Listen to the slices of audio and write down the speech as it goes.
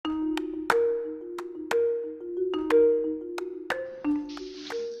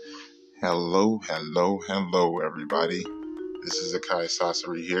Hello, everybody. This is Akai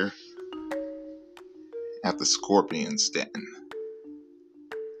Sasori here at the Scorpion's Den,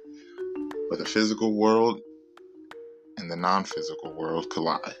 where the physical world and the non-physical world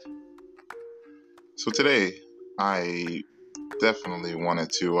collide. So today, I definitely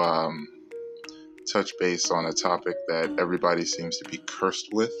wanted to touch base on a topic that everybody seems to be cursed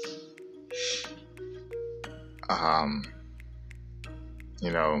with.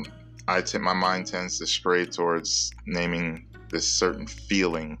 My mind tends to stray towards naming this certain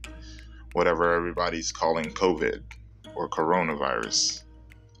feeling, whatever everybody's calling COVID or coronavirus.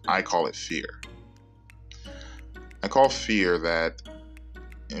 I call it fear. I call fear that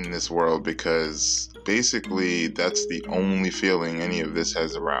in this world because basically that's the only feeling any of this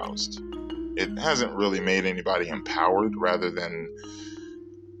has aroused. It hasn't really made anybody empowered, rather than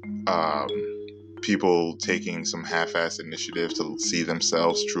people taking some half-assed initiative to see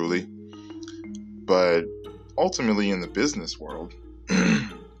themselves truly. But ultimately in the business world,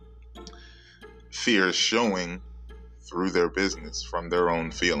 fear is showing through their business from their own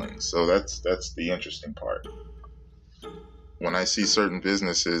feelings. So that's the interesting part. When I see certain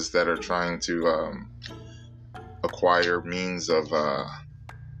businesses that are trying to acquire means of,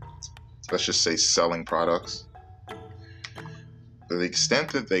 let's just say, selling products, the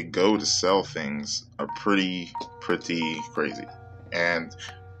extent that they go to sell things are pretty crazy. And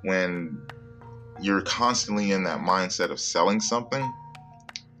when you're constantly in that mindset of selling something,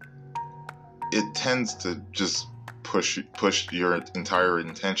 it tends to just push your entire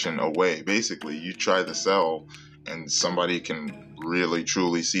intention away. Basically, you try to sell and somebody can really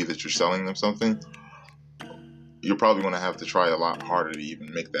truly see that you're selling them something, you're probably going to have to try a lot harder to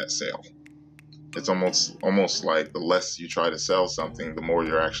even make that sale. It's almost like the less you try to sell something, the more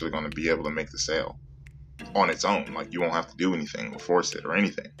you're actually going to be able to make the sale on its own. Like, you won't have to do anything or force it or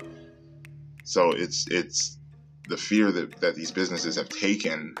anything. So it's the fear that these businesses have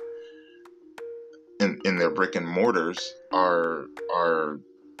taken in their brick and mortars are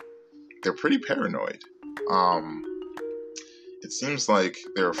they're pretty paranoid. It seems like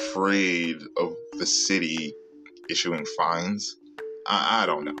they're afraid of the city issuing fines. I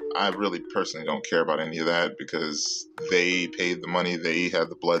don't know. I really personally don't care about any of that because they paid the money. They had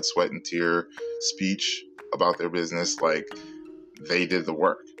the blood, sweat, and tear speech about their business. Like, they did the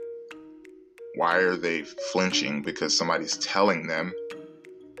work. Why are they flinching because somebody's telling them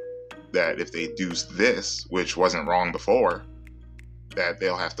that if they do this, which wasn't wrong before, that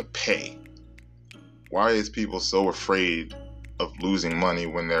they'll have to pay? Why is people so afraid of losing money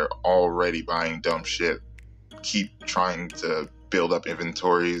when they're already buying dumb shit? Keep trying to build up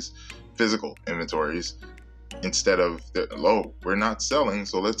inventories, physical inventories, instead of, we're not selling,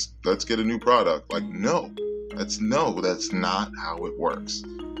 so let's get a new product. Like, that's not how it works.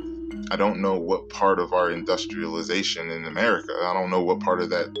 I don't know what part of our industrialization in America, I don't know what part of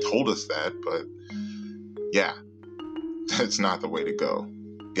that told us that, but yeah, that's not the way to go.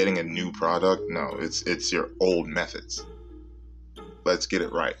 Getting a new product, no, it's your old methods. Let's get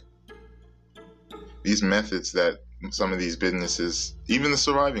it right. These methods that some of these businesses, even the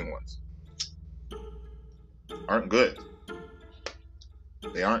surviving ones, aren't good.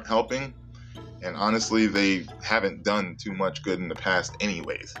 They aren't helping, and honestly, they haven't done too much good in the past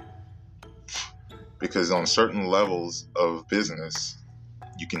anyways. Because on certain levels of business,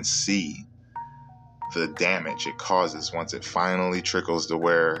 you can see the damage it causes once it finally trickles to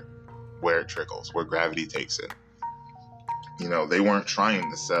where it trickles, where gravity takes it. They weren't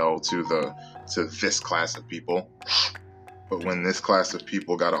trying to sell to this class of people, but when this class of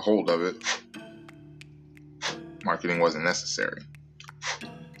people got a hold of it, marketing wasn't necessary.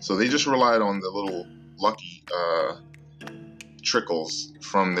 So they just relied on the little lucky trickles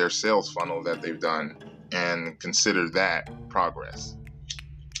from their sales funnel that they've done and consider that progress.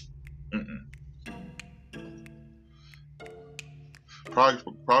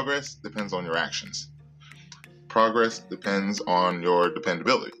 Progress depends on your actions. Progress depends on your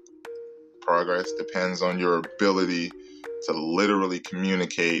dependability. Progress depends on your ability to literally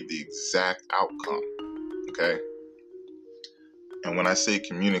communicate the exact outcome. Okay? And when I say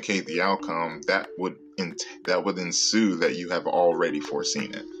communicate the outcome, that would ensue that you have already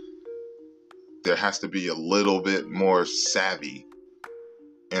foreseen it. There has to be a little bit more savvy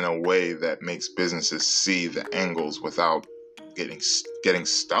in a way that makes businesses see the angles without getting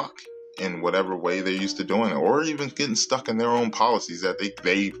stuck in whatever way they're used to doing it, or even getting stuck in their own policies that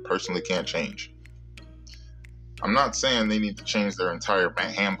they personally can't change. I'm not saying they need to change their entire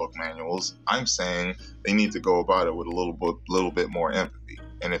handbook manuals. I'm saying they need to go about it with a little bit more empathy.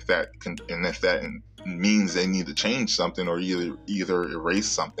 And if that means they need to change something or either erase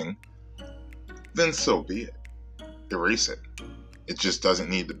something, then so be it. Erase it. It just doesn't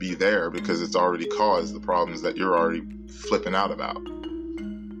need to be there because it's already caused the problems that you're already flipping out about.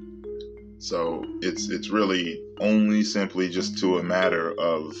 So it's really only simply just to a matter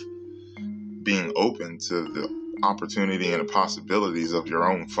of being open to the opportunity and the possibilities of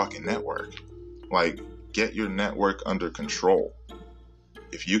your own fucking network. Like, get your network under control.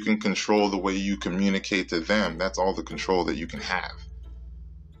 If you can control the way you communicate to them, that's all the control that you can have.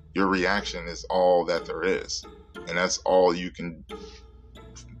 Your reaction is all that there is, and that's all you can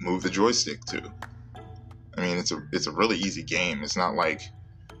move the joystick to. I mean, it's a really easy game. It's not like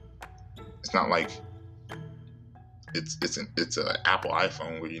it's an Apple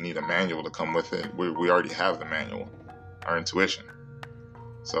iPhone where you need a manual to come with it. We already have the manual, our intuition.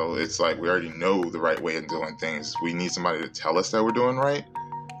 So it's like we already know the right way of doing things. We need somebody to tell us that we're doing right?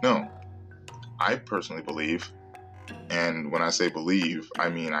 No. I personally believe, and when I say believe, I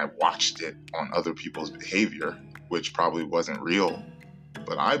mean I watched it on other people's behavior, which probably wasn't real.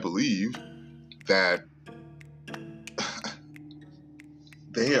 But I believe that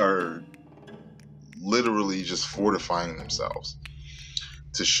they are literally just fortifying themselves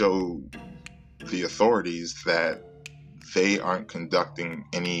to show the authorities that they aren't conducting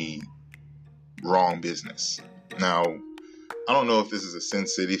any wrong business. Now, I don't know if this is a Sin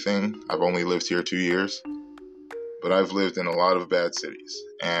City thing. I've only lived here 2 years, but I've lived in a lot of bad cities.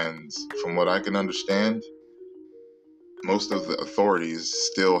 And from what I can understand, most of the authorities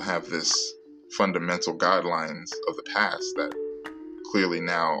still have this fundamental guidelines of the past that clearly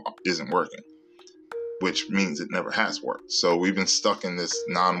now isn't working, which means it never has worked. So we've been stuck in this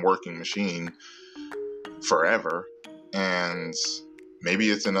non-working machine forever, and maybe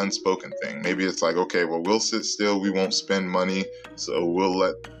it's an unspoken thing. Maybe it's like, okay, well, we'll sit still, we won't spend money, so we'll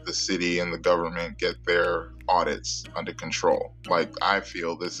let the city and the government get their audits under control. Like, I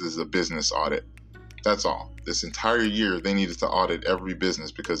feel this is a business audit. That's all. This entire year, they needed to audit every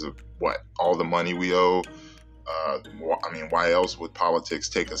business because of what? All the money we owe. I mean, why else would politics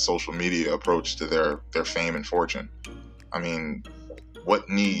take a social media approach to their fame and fortune? I mean, what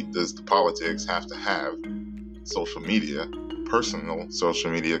need does the politics have to have social media, personal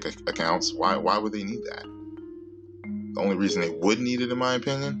social media accounts? Why would they need that? The only reason they would need it, in my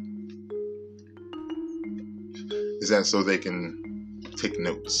opinion, is that so they can take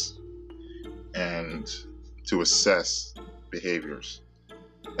notes and to assess behaviors.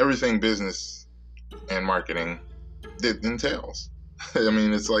 Everything business and marketing it entails. I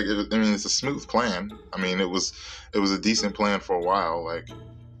mean, it's a smooth plan. I mean, it was a decent plan for a while. Like,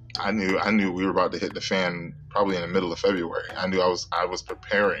 I knew we were about to hit the fan probably in the middle of February. I knew I was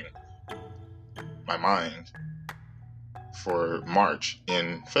preparing my mind for March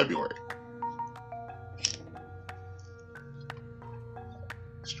in February.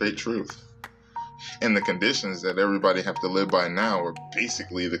 Straight truth. And the conditions that everybody have to live by now are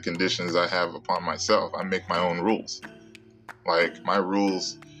basically the conditions I have upon myself. I make my own rules. Like, my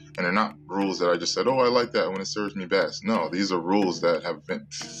rules, and they're not rules that I just said, oh, I like that when it serves me best. No, these are rules that have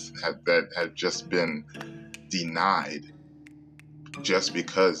just been denied just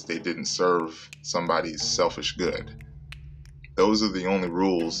because they didn't serve somebody's selfish good. Those are the only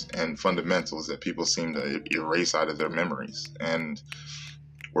rules and fundamentals that people seem to erase out of their memories. And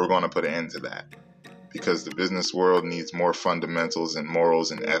we're going to put an end to that, because the business world needs more fundamentals and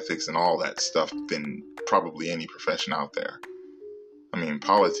morals and ethics and all that stuff than probably any profession out there. I mean,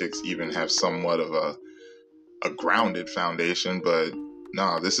 politics even have somewhat of a grounded foundation, but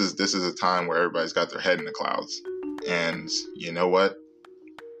no, this is a time where everybody's got their head in the clouds. And you know what?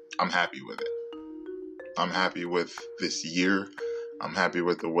 I'm happy with it. I'm happy with this year. I'm happy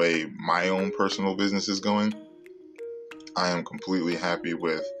with the way my own personal business is going. I am completely happy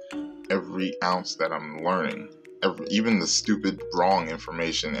with every ounce that I'm learning. Even the stupid wrong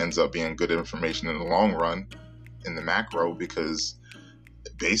information ends up being good information in the long run, in the macro, because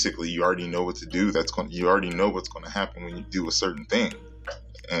basically you already know what to do. You already know what's going to happen when you do a certain thing.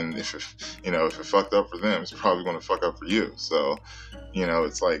 And if it fucked up for them, it's probably going to fuck up for you. So,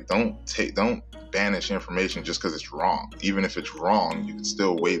 it's like, don't banish information just because it's wrong. Even if it's wrong, you can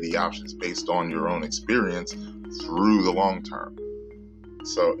still weigh the options based on your own experience through the long term.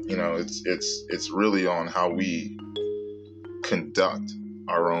 So, it's really on how we conduct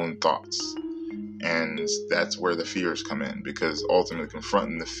our own thoughts. And that's where the fears come in, because ultimately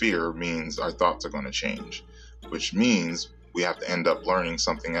confronting the fear means our thoughts are going to change, which means we have to end up learning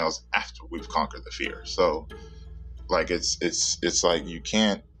something else after we've conquered the fear. So, like, it's like you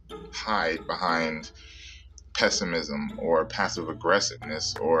can't hide behind pessimism or passive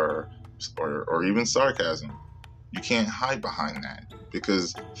aggressiveness or even sarcasm. You can't hide behind that,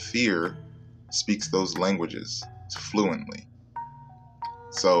 because fear speaks those languages fluently.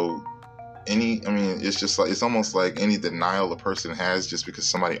 So it's just like, it's almost like any denial a person has just because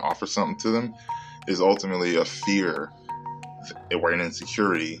somebody offers something to them is ultimately a fear or an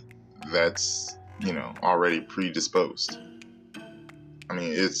insecurity that's, already predisposed. I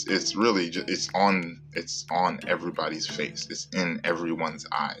mean, it's really just, it's on everybody's face. It's in everyone's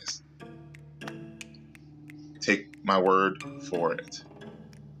eyes. Take my word for it.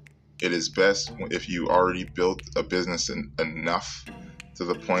 It is best if you already built a business enough to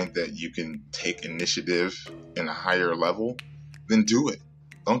the point that you can take initiative in a higher level, then do it.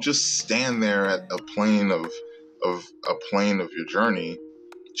 Don't just stand there at a plane of your journey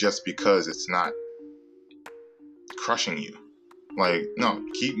just because it's not crushing you. Like, no,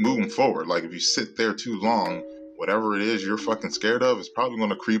 keep moving forward. Like, if you sit there too long, whatever it is you're fucking scared of is probably going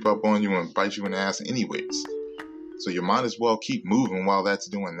to creep up on you and bite you in the ass anyways. So you might as well keep moving while that's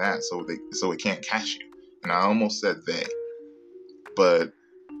doing that, so it can't catch you. And I almost said they. But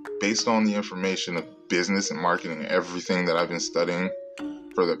based on the information of business and marketing and everything that I've been studying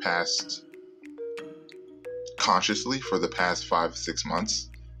consciously for the past 5-6 months,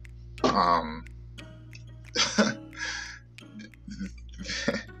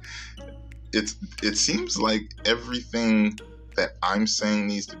 it seems like everything that I'm saying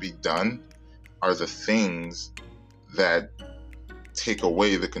needs to be done are the things that take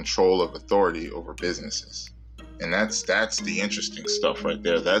away the control of authority over businesses. And that's the interesting stuff right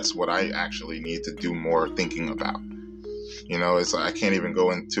there. That's what I actually need to do more thinking about. It's like I can't even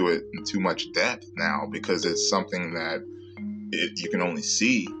go into it in too much depth now because it's something that you can only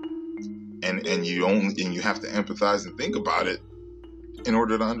see, and you have to empathize and think about it in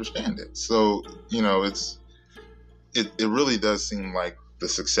order to understand it. So, it really does seem like the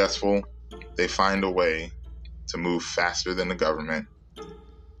successful, they find a way to move faster than the government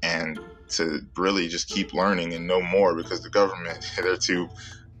and to really just keep learning and know more, because the government, they're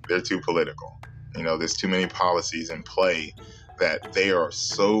too political. There's too many policies in play that they are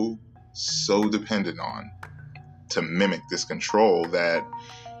so dependent on to mimic this control that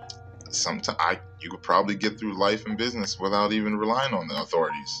sometimes you could probably get through life and business without even relying on the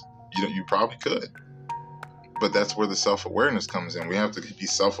authorities. You probably could. But that's where the self-awareness comes in. We have to be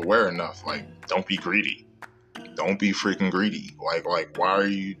self-aware enough. Like, don't be greedy. Don't be freaking greedy. Like, why are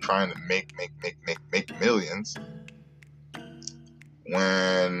you trying to make millions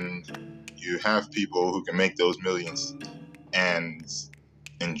when you have people who can make those millions and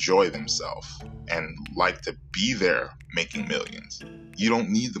enjoy themselves and like to be there making millions? You don't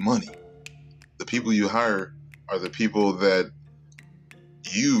need the money. The people you hire are the people that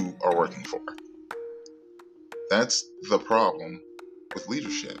you are working for. That's the problem with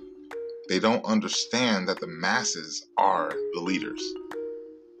leadership. They don't understand that the masses are the leaders.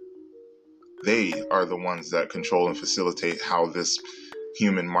 They are the ones that control and facilitate how this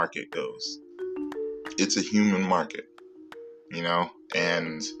human market goes. It's a human market,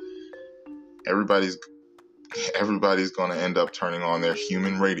 and everybody's going to end up turning on their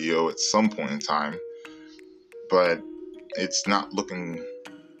human radio at some point in time, but it's not looking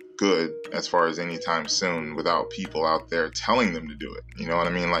good as far as anytime soon without people out there telling them to do it. You know what I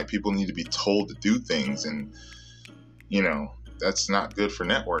mean? Like, people need to be told to do things, and that's not good for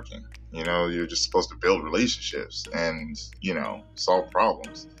networking. You're just supposed to build relationships and solve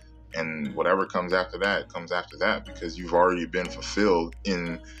problems, and whatever comes after that because you've already been fulfilled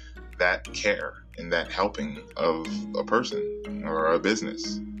in that care, in that helping of a person or a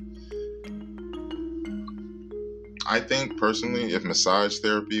business. I think personally, if massage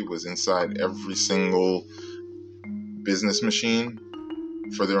therapy was inside every single business machine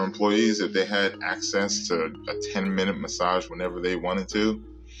for their employees, if they had access to a 10-minute massage whenever they wanted to,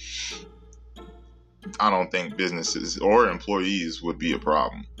 I don't think businesses or employees would be a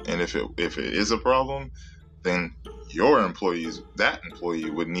problem. And if it is a problem, then that employee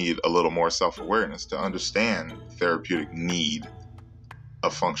would need a little more self-awareness to understand therapeutic need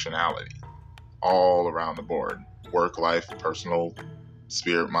of functionality all around the board. Work, life, personal,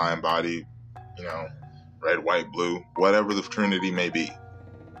 spirit, mind, body, red, white, blue, whatever the trinity may be.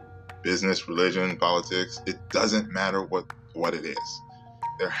 Business, religion, politics, it doesn't matter what it is.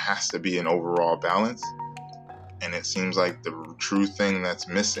 There has to be an overall balance, and it seems like the true thing that's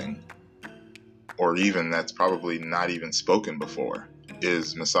missing, or even that's probably not even spoken before,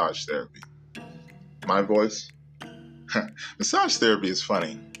 is massage therapy. My voice? Massage therapy is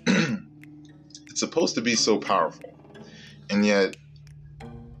funny. It's supposed to be so powerful, and yet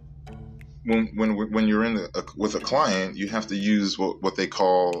when you're with a client, you have to use what they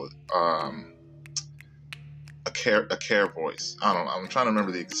call a care voice. I don't know. I'm trying to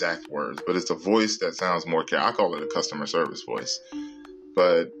remember the exact words, but it's a voice that sounds more care. I call it a customer service voice.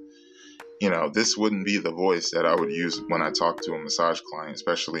 But, this wouldn't be the voice that I would use when I talk to a massage client,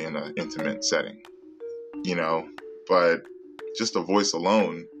 especially in an intimate setting, but just a voice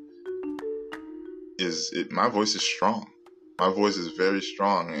alone my voice is strong. My voice is very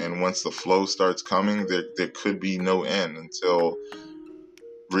strong. And once the flow starts coming, there could be no end until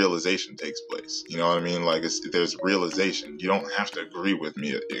realization takes place. You know what I mean? Like there's realization. You don't have to agree with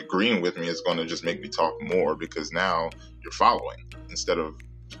me. Agreeing with me is going to just make me talk more, because now you're following instead of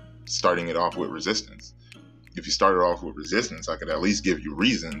starting it off with resistance. If you started off with resistance, I could at least give you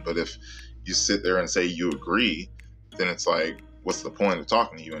reason. But if you sit there and say you agree, then it's like, what's the point of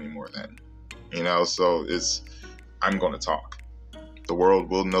talking to you anymore then? So I'm going to talk. The world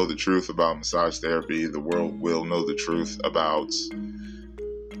will know the truth about massage therapy. The world will know the truth about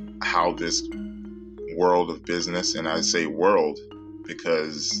how this world of business, and I say world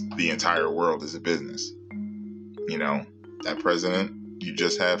because the entire world is a business. That president you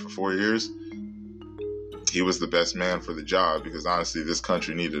just had for 4 years, he was the best man for the job, because honestly, this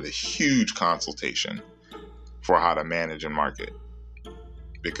country needed a huge consultation for how to manage and market,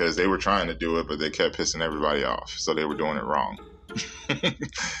 because they were trying to do it, but they kept pissing everybody off. So they were doing it wrong.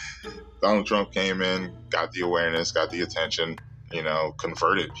 Donald Trump came in, got the awareness, got the attention,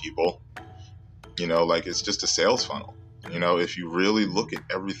 converted people, like it's just a sales funnel. If you really look at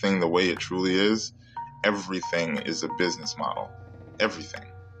everything the way it truly is, everything is a business model. Everything.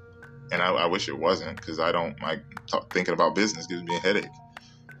 And I wish it wasn't, because I don't like thinking about business. Gives me a headache.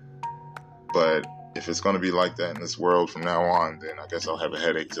 But if it's going to be like that in this world from now on, then I guess I'll have a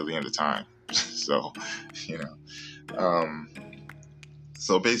headache till the end of time. So,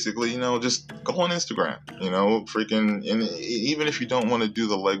 so basically, just go on Instagram, and even if you don't want to do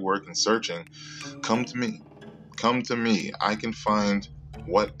the legwork and searching, come to me. I can find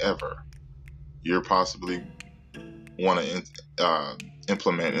whatever you're possibly want to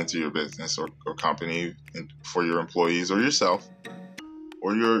implement into your business or company for your employees or yourself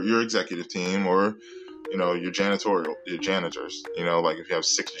or your executive team or, your janitors, like if you have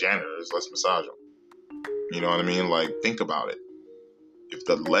 6 janitors, let's massage them. You know what I mean? Like, think about it. If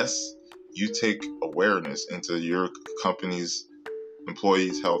the less you take awareness into your company's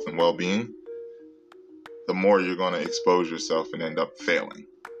employees' health and well-being, the more you're going to expose yourself and end up failing.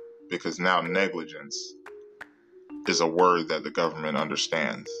 Because now negligence is a word that the government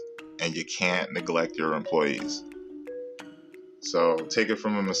understands, and you can't neglect your employees. So take it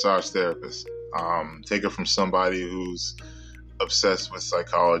from a massage therapist. Take it from somebody who's obsessed with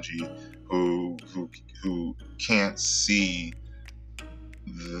psychology, who can't see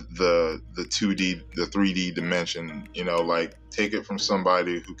the 2D, the 3D dimension. Like, take it from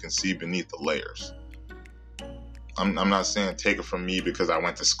somebody who can see beneath the layers. I'm not saying take it from me because I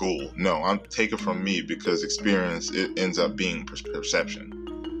went to school. No, I'm take it from me because experience, it ends up being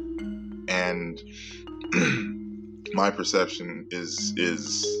perception. And my perception is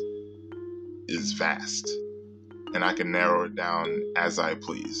vast, and I can narrow it down as I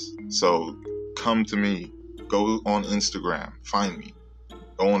please. So come to me, go on Instagram, find me,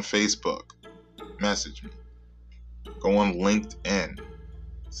 go on Facebook, message me, go on LinkedIn,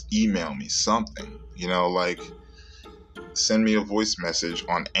 email me something, like send me a voice message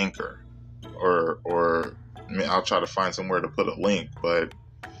on Anchor, or I'll try to find somewhere to put a link, but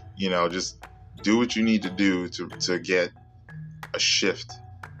just do what you need to do to get a shift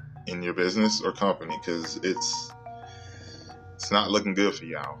in your business or company, because it's not looking good for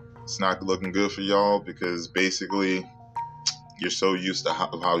y'all. It's not looking good for y'all because basically you're so used to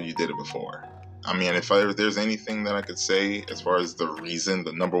how you did it before. I mean, if there's anything that I could say as far as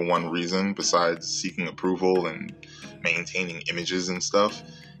the number one reason besides seeking approval and maintaining images and stuff,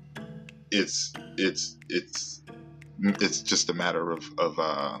 it's just a matter of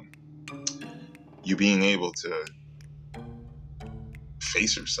you being able to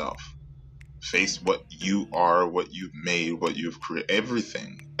face yourself, face what you are, what you've made, what you've created.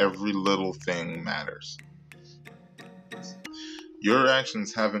 Every little thing matters. Your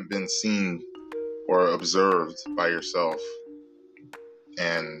actions haven't been seen or observed by yourself,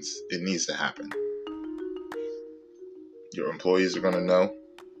 and it needs to happen. Your employees are going to know.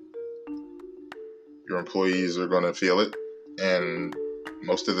 Your employees are going to feel it, and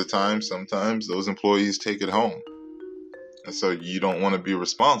most of the time, sometimes those employees take it home. And so you don't want to be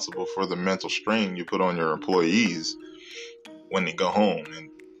responsible for the mental strain you put on your employees when they go home and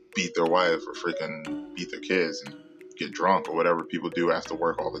beat their wife or freaking beat their kids and get drunk or whatever people do after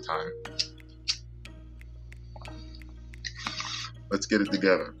work all the time. Let's get it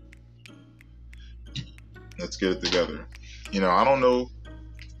together. Let's get it together. I don't know.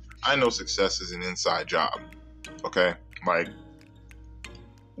 I know success is an inside job. Okay? Like,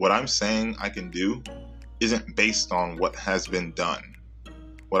 what I'm saying I can do isn't based on what has been done.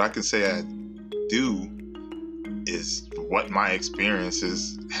 What I can say I do is what my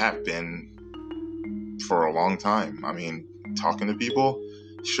experiences have been for a long time. I mean, talking to people,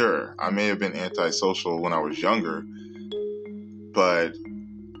 sure, I may have been antisocial when I was younger, but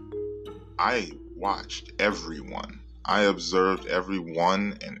I watched everyone. I observed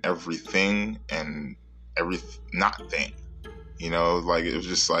everyone and everything and every not thing. Like, it was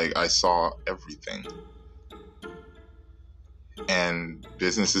just like I saw everything. And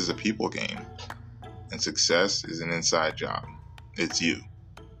business is a people game. And success is an inside job. It's you.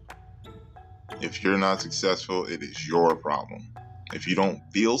 If you're not successful, it is your problem. If you don't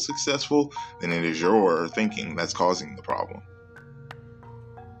feel successful, then it is your thinking that's causing the problem.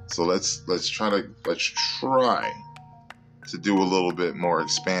 So let's try to do a little bit more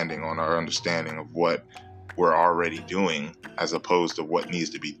expanding on our understanding of what we're already doing as opposed to what needs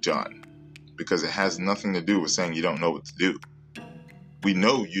to be done. Because it has nothing to do with saying you don't know what to do. We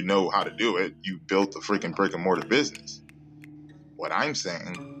know you know how to do it. You built a freaking brick and mortar business. What I'm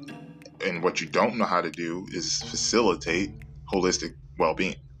saying, and what you don't know how to do, is facilitate holistic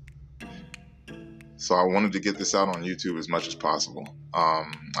well-being. So I wanted to get this out on YouTube as much as possible.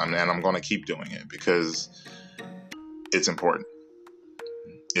 And I'm going to keep doing it because it's important.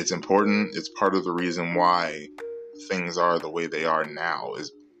 It's important. It's part of the reason why things are the way they are now,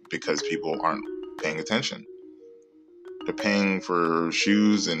 is because people aren't paying attention. They're paying for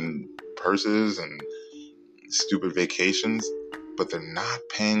shoes and purses and stupid vacations, but they're not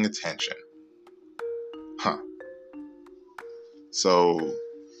paying attention. So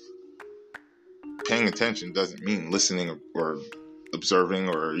paying attention doesn't mean listening or observing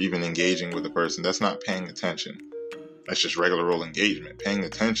or even engaging with a person. That's not paying attention. That's just regular old engagement. Paying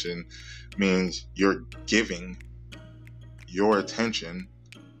attention means you're giving your attention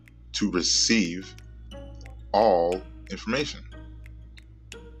to receive all information.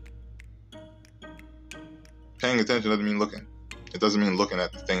 Paying attention doesn't mean looking. It doesn't mean looking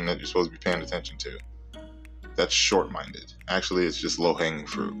at the thing that you're supposed to be paying attention to. That's short-minded. Actually, it's just low-hanging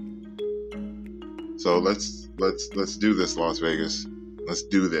fruit. So let's do this, Las Vegas. Let's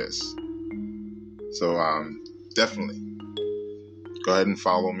do this. So definitely go ahead and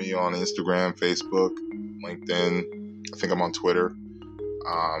follow me on Instagram, Facebook, LinkedIn. I think I'm on Twitter.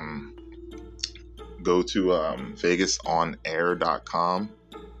 Go to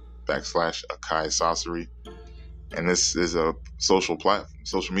vegasonair.com/Akai Sasori. And this is a social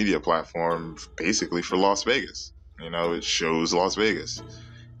media platform basically for Las Vegas. It shows Las Vegas.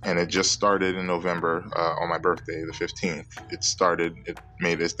 And it just started in November, on my birthday, the 15th.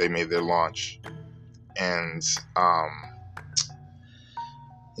 They made their launch. And,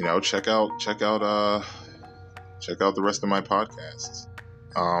 check out the rest of my podcasts.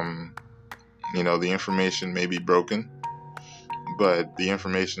 The information may be broken, but the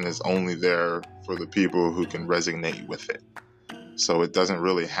information is only there for the people who can resonate with it. So it doesn't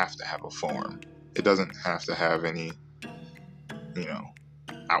really have to have a form. It doesn't have to have any,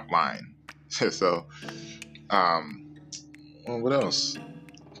 outline. So, what else?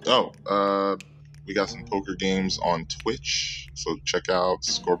 We got some poker games on Twitch. So check out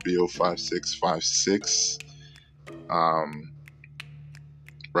Scorpio5656,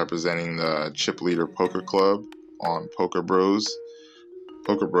 representing the Chip Leader Poker Club on Poker Bros.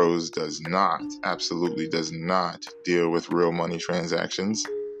 Poker Bros absolutely does not deal with real money transactions,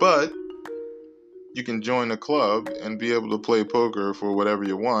 but you can join the club and be able to play poker for whatever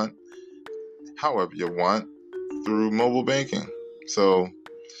you want, however you want, through mobile banking. So,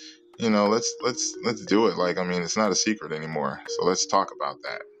 let's do it. It's not a secret anymore. So let's talk about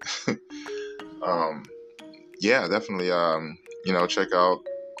that. Definitely. Check out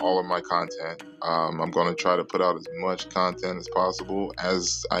all of my content. I'm going to try to put out as much content as possible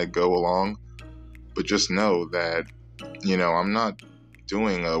as I go along, but just know that, I'm not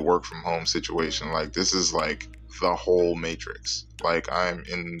doing a work from home situation. This is the whole matrix. I'm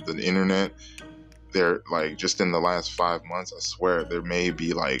in the internet there, just in the last 5 months, I swear there may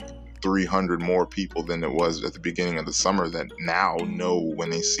be 300 more people than it was at the beginning of the summer that now know when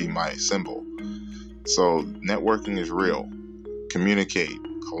they see my symbol. So networking is real. Communicate,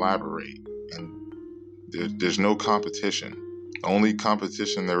 collaborate, and there's no competition. The only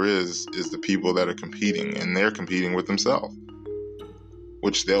competition there is the people that are competing, and they're competing with themselves,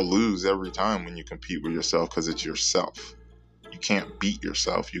 which they'll lose every time when you compete with yourself, because it's yourself. You can't beat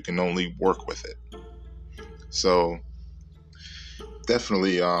yourself. You can only work with it. So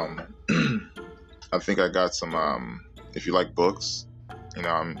definitely I think I got some, if you like books,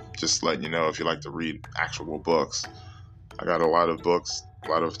 I'm just letting you know, if you like to read actual books, I got a lot of books, a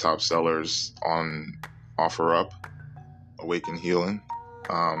lot of top sellers on OfferUp, Awaken Healing.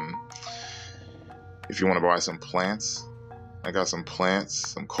 If you want to buy some plants, I got some plants,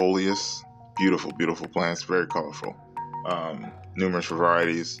 some coleus, beautiful, beautiful plants, very colorful. Numerous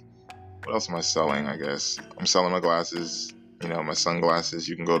varieties. What else am I selling, I guess? I'm selling my glasses, my sunglasses.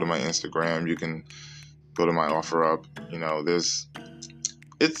 You can go to my Instagram. You can go to my OfferUp.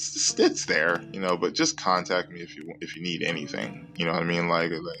 It's there, but just contact me if you need anything. You know what I mean?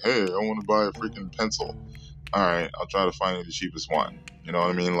 Like, hey, I want to buy a freaking pencil. All right, I'll try to find you the cheapest one. You know what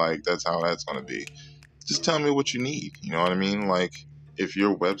I mean? Like, that's how that's going to be. Just tell me what you need. You know what I mean? Like, if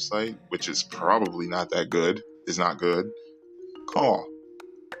your website, which is probably not that good, is not good, call,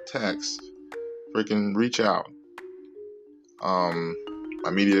 text, freaking reach out. My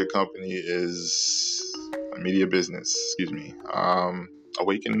media company is my media business,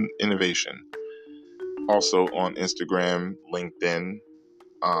 Awaken Innovation. Also on Instagram, LinkedIn,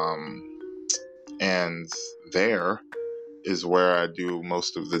 and there is where I do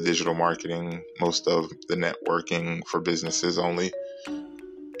most of the digital marketing, most of the networking for businesses only.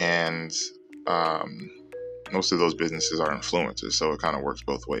 And most of those businesses are influencers, so it kind of works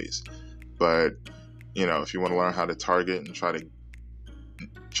both ways. But, if you want to learn how to target and try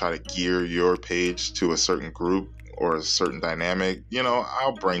to gear your page to a certain group or a certain dynamic,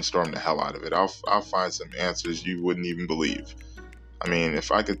 I'll brainstorm the hell out of it. I'll find some answers you wouldn't even believe. I mean,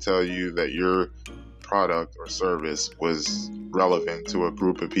 if I could tell you that your product or service was relevant to a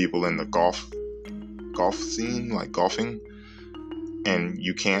group of people in the golf scene, like golfing, and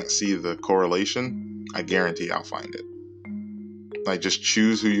you can't see the correlation, I guarantee I'll find it. Like, just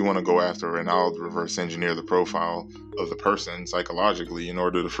choose who you want to go after, and I'll reverse engineer the profile of the person psychologically in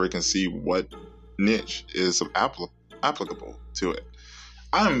order to freaking see what niche is applicable to it.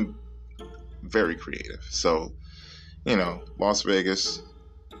 I'm very creative. So, Las Vegas,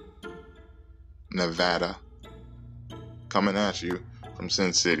 Nevada, coming at you from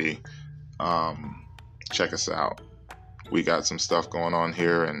Sin City. Check us out. We got some stuff going on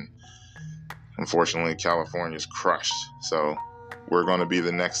here, and unfortunately, California's crushed. So we're going to be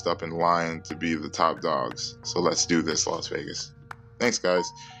the next up in line to be the top dogs. So let's do this, Las Vegas. Thanks,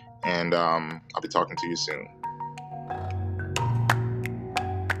 guys. And I'll be talking to you soon.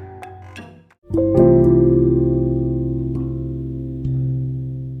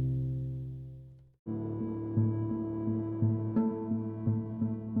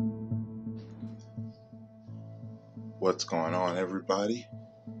 What's going on, everybody?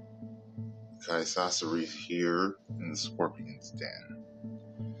 Kai Sasori here in the Scorpion's Den.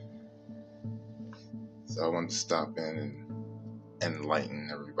 So I wanted to stop in and enlighten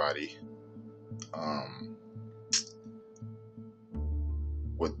everybody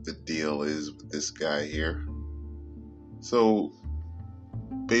what the deal is with this guy here. So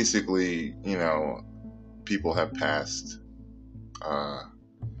basically, people have passed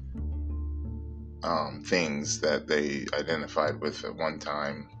things that they identified with at one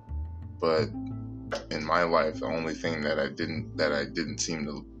time, but in my life, the only thing that I didn't seem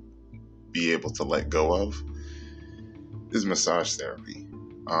to be able to let go of is massage therapy.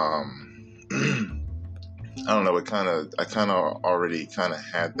 I don't know. I kind of already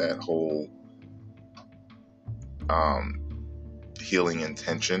had that whole healing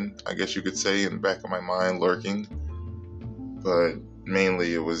intention, I guess you could say, in the back of my mind lurking. But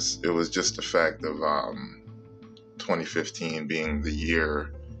mainly, it was just the fact of 2015 being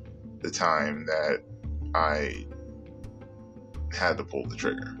the time that I had to pull the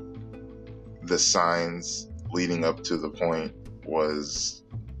trigger. The signs leading up to the point was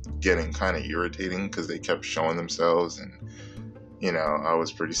getting kind of irritating because they kept showing themselves, and I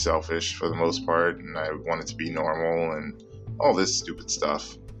was pretty selfish for the most part, and I wanted to be normal and all this stupid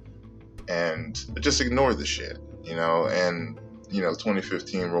stuff, and I just ignored the shit, and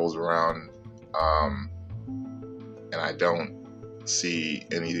 2015 rolls around, and I don't see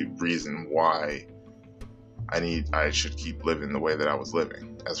any reason why I should keep living the way that I was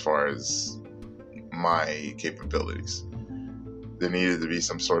living as far as my capabilities. There needed to be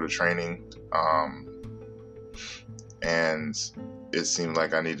some sort of training, and it seemed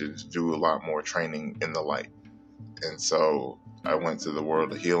like I needed to do a lot more training in the light. And so I went to the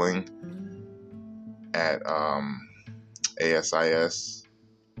World of Healing at ASIS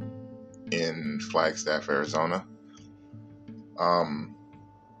in Flagstaff, Arizona.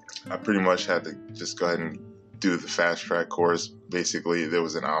 I pretty much had to just go ahead and do the fast track course. Basically, there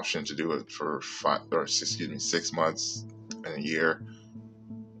was an option to do it for 6 months and a year,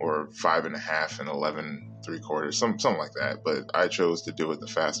 or 5.5 and 11 3/4, something like that. But I chose to do it the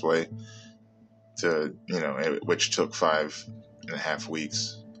fast way, which took 5.5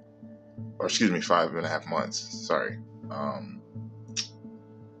 weeks, or excuse me, 5.5 months. Sorry.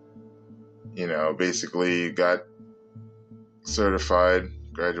 Basically got certified,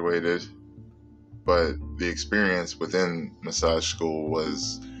 graduated, but the experience within massage school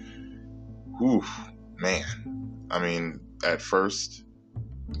was, man. I mean, at first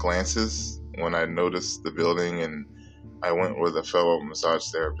glances, when I noticed the building, and I went with a fellow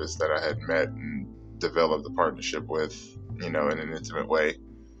massage therapist that I had met and developed a partnership with, in an intimate way.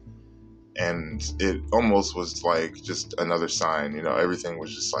 And it almost was like just another sign, everything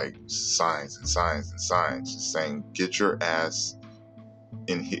was just like signs and signs and signs, just saying, get your ass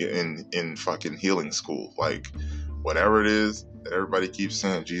in fucking healing school. Like, whatever it is that everybody keeps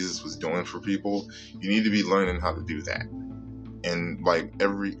saying Jesus was doing for people, you need to be learning how to do that. And like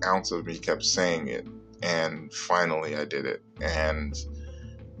every ounce of me kept saying it, and finally I did it. And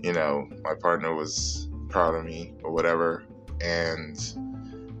my partner was proud of me or whatever,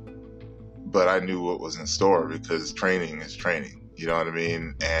 but I knew what was in store, because training is training, you know what I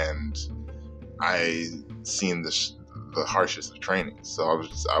mean? And I seen the harshest of training, so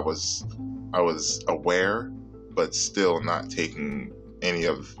I was aware, but still not taking any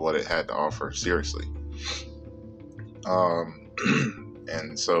of what it had to offer seriously.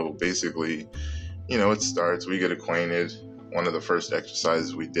 And so basically, it starts, we get acquainted. One of the first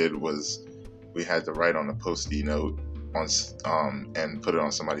exercises we did was we had to write on a Post-it note and put it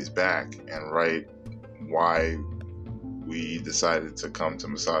on somebody's back and write why we decided to come to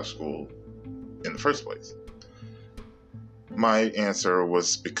massage school in the first place. My answer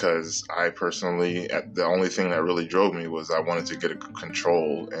was because I personally, the only thing that really drove me was I wanted to get a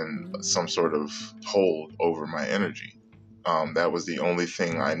control and some sort of hold over my energy. That was the only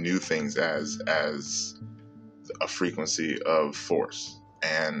thing I knew things as a frequency of force.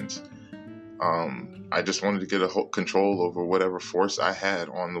 And I just wanted to get a control over whatever force I had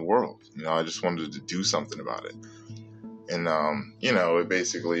on the world. I just wanted to do something about it. And, it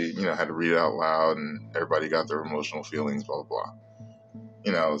basically, had to read it out loud, and everybody got their emotional feelings, blah, blah,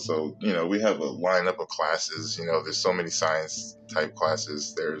 blah. So, we have a lineup of classes. There's so many science type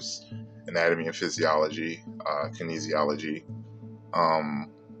classes. There's anatomy and physiology, kinesiology.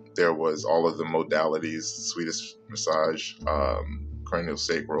 There was all of the modalities, Swedish massage, cranial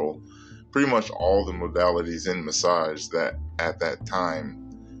sacral, pretty much all the modalities in massage that at that time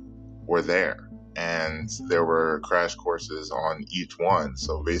were there. And there were crash courses on each one.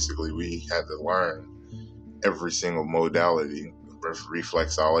 So basically we had to learn every single modality,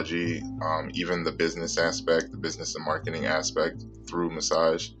 reflexology, even the business aspect, the business and marketing aspect through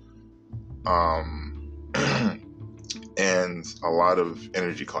massage, and a lot of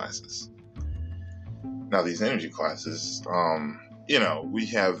energy classes. Now these energy classes, we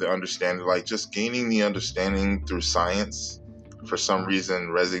have the understanding, like just gaining the understanding through science, for some reason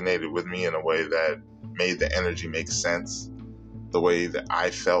resonated with me in a way that made the energy make sense. The way that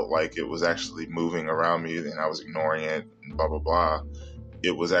I felt like it was actually moving around me and I was ignoring it, and blah, blah, blah.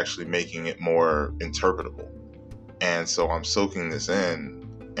 It was actually making it more interpretable. And so I'm soaking this in,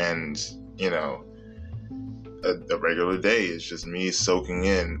 and, a regular day is just me soaking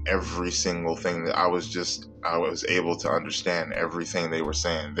in every single thing that I was able to understand everything they were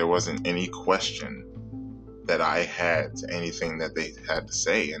saying. There wasn't any question that I had to anything that they had to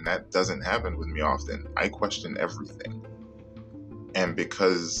say, and that doesn't happen with me often. I question everything. And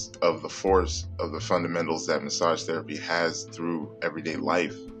because of the force of the fundamentals that massage therapy has through everyday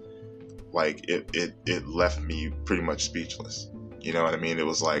life, like it left me pretty much speechless. You know what I mean? It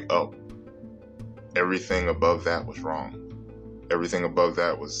was like, oh, everything above that was wrong. Everything above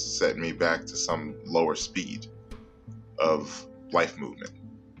that was setting me back to some lower speed of life movement.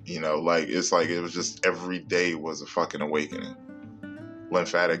 It's like it was just every day was a fucking awakening.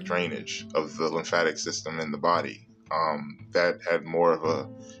 Lymphatic drainage of the lymphatic system in the body. That had more of a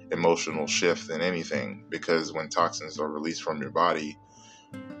emotional shift than anything, because when toxins are released from your body,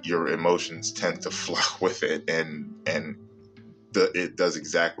 your emotions tend to flow with it, and it does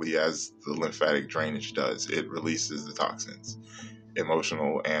exactly as the lymphatic drainage does. It releases the toxins,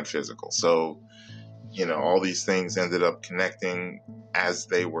 emotional and physical. So, all these things ended up connecting as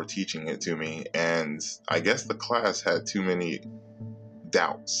they were teaching it to me. And I guess the class had too many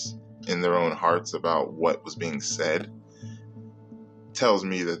doubts in their own hearts about what was being said. Tells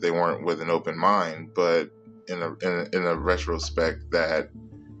me that they weren't with an open mind, but in a retrospect, that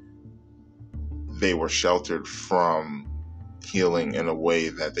they were sheltered from healing in a way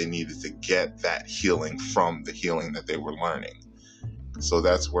that they needed to get that healing from the healing that they were learning. So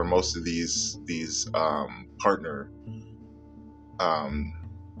that's where most of these partner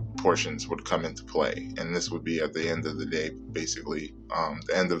portions would come into play. And this would be at the end of the day, basically,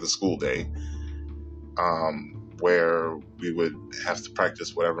 the end of the school day, where we would have to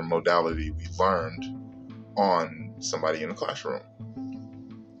practice whatever modality we learned on somebody in the classroom.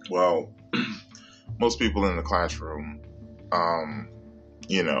 Well, most people in the classroom,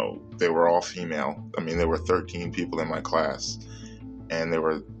 they were all female. I mean, there were 13 people in my class, and there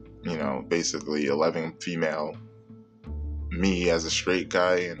were, basically 11 female, me as a straight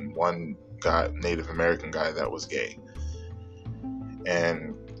guy, and one guy, Native American guy, that was gay.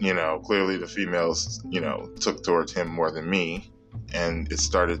 And, clearly the females, took towards him more than me, and it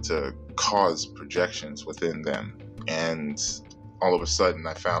started to cause projections within them. And all of a sudden,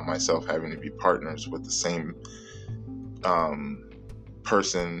 I found myself having to be partners with the same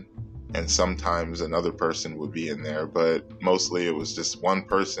person, and sometimes another person would be in there, but mostly it was just one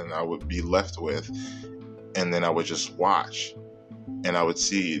person I would be left with, and then I would just watch, and I would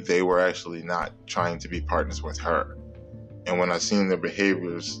see they were actually not trying to be partners with her. And when I seen their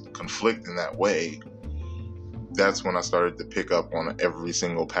behaviors conflict in that way, that's when I started to pick up on every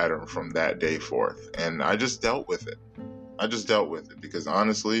single pattern from that day forth. And I just dealt with it. Because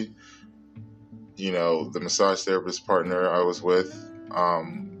honestly, the massage therapist partner I was with,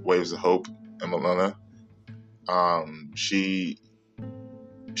 Waves of Hope, Emelina, she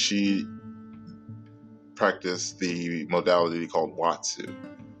practiced the modality called Watsu,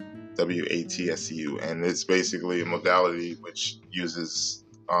 WATSU, and it's basically a modality which uses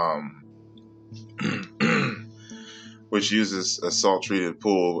a salt-treated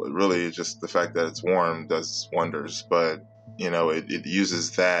pool. Really, just the fact that it's warm does wonders, but it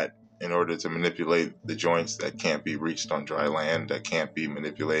uses that in order to manipulate the joints that can't be reached on dry land, that can't be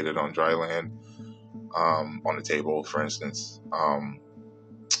manipulated on dry land, on a table, for instance.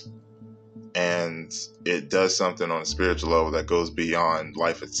 And it does something on a spiritual level that goes beyond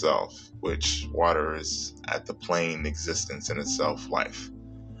life itself, which water is at the plane existence in itself, life.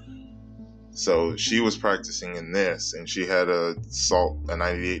 So she was practicing in this, and she had a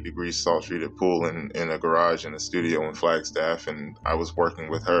 98-degree salt-treated pool in a garage in a studio in Flagstaff, and I was working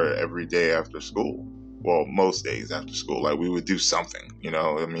with her every day after school. Well, most days after school. Like, we would do something,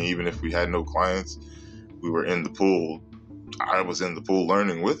 even if we had no clients, we were in the pool. I was in the pool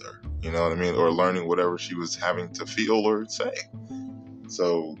learning with her, or learning whatever she was having to feel or say.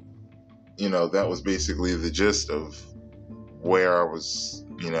 So, that was basically the gist of where I was,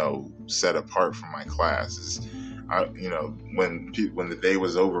 set apart from my classes. When the day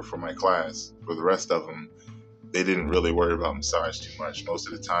was over for my class, for the rest of them, they didn't really worry about massage too much. Most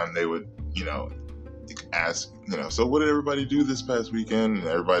of the time they would, ask, so what did everybody do this past weekend? And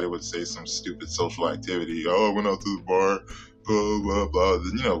everybody would say some stupid social activity. Oh, I went out to the bar, blah, blah, blah.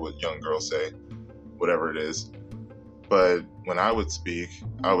 You know what young girls say, whatever it is. But when I would speak,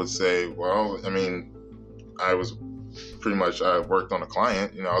 I would say, well, I worked on a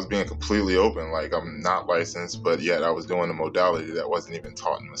client, I was being completely open. Like, I'm not licensed, but yet I was doing a modality that wasn't even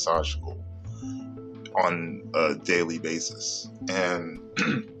taught in massage school on a daily basis. And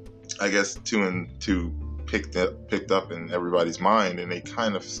I guess 2 and 2 picked up in everybody's mind, and they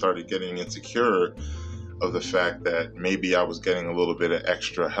kind of started getting insecure of the fact that maybe I was getting a little bit of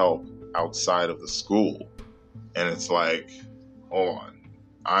extra help outside of the school. And it's like, hold on,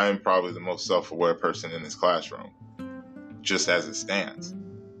 I'm probably the most self-aware person in this classroom, just as it stands.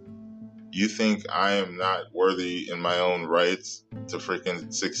 You think I am not worthy in my own rights to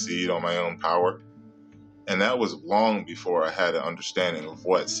freaking succeed on my own power? And that was long before I had an understanding of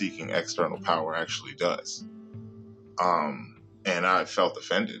what seeking external power actually does. And I felt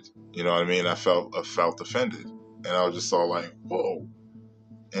offended. You know what I mean? I felt offended. And I was just all like, whoa.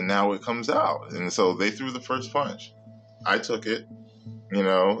 And now it comes out. And so they threw the first punch. I took it,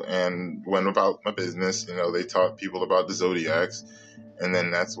 and went about my business. They taught people about the zodiacs. And then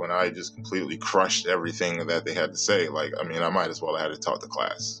that's when I just completely crushed everything that they had to say. Like, I might as well have had to taught the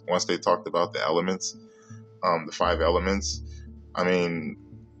class. Once they talked about the elements, the 5 elements,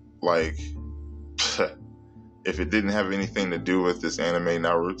 if it didn't have anything to do with this anime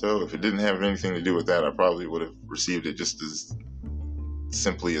Naruto, if it didn't have anything to do with that, I probably would have received it just as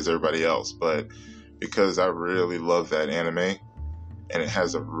simply as everybody else. But because I really love that anime, and it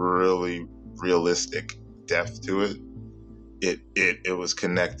has a really realistic depth to it, it was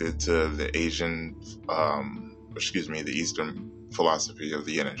connected to the the Eastern philosophy of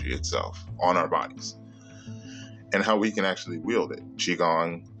the energy itself on our bodies and how we can actually wield it.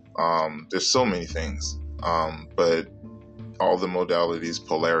 Qigong, there's so many things, but all the modalities,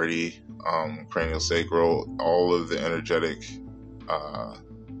 polarity, cranial sacral, all of the energetic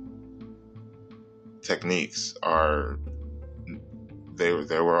techniques are they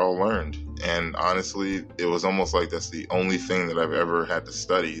were all learned. And honestly, it was almost like that's the only thing that I've ever had to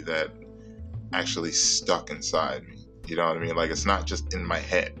study that actually stuck inside me. You know what I mean? Like, it's not just in my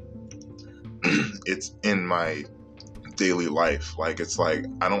head. It's in my daily life. Like, it's like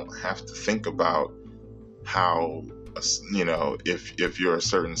I don't have to think about how, you know, if you're a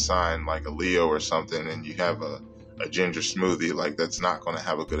certain sign like a Leo or something and you have a ginger smoothie, like that's not going to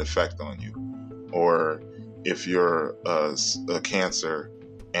have a good effect on you. Or if you're a Cancer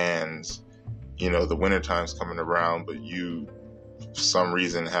and, you know, the wintertime's coming around, but you for some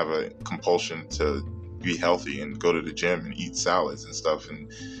reason have a compulsion to be healthy and go to the gym and eat salads and stuff,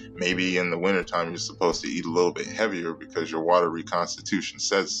 and maybe in the wintertime you're supposed to eat a little bit heavier because your water reconstitution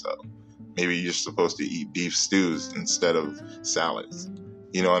says so. Maybe you're supposed to eat beef stews instead of salads.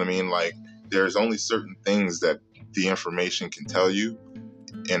 You know what I mean? Like, there's only certain things that the information can tell you,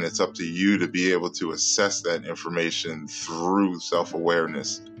 and it's up to you to be able to assess that information through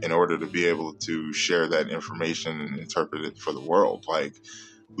self-awareness in order to be able to share that information and interpret it for the world. Like,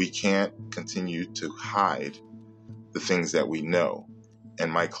 we can't continue to hide the things that we know.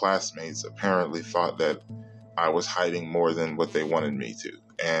 And my classmates apparently thought that I was hiding more than what they wanted me to.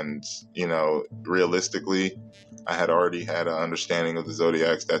 And, you know, realistically, I had already had an understanding of the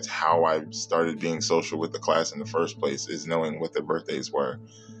zodiacs. That's how I started being social with the class in the first place, is knowing what their birthdays were.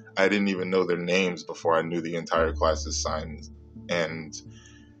 I didn't even know their names before I knew the entire class's signs. And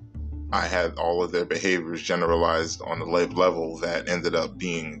I had all of their behaviors generalized on a level that ended up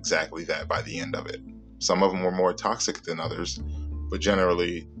being exactly that by the end of it. Some of them were more toxic than others, but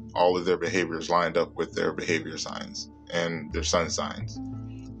generally all of their behaviors lined up with their behavior signs and their sun signs.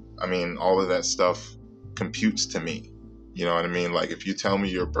 I mean, all of that stuff computes to me. You know what I mean? Like, if you tell me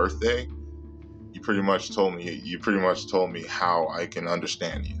your birthday, you pretty much told me how I can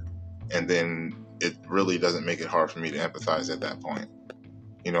understand you. And then it really doesn't make it hard for me to empathize at that point.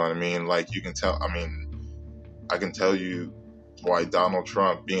 You know what I mean? Like, you can tell, I mean, I can tell you why Donald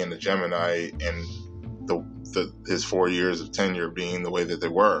Trump, being a Gemini, and his 4 years of tenure being the way that they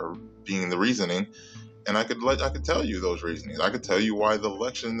were, being the reasoning, and I could tell you those reasonings. I could tell you why the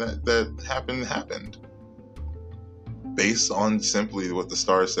election that happened based on simply what the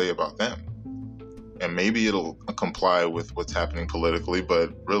stars say about them. And maybe it'll comply with what's happening politically,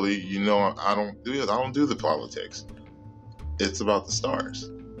 but really, you know, I don't do the politics. It's about the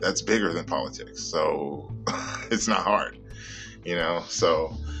stars. That's bigger than politics. So it's not hard, you know?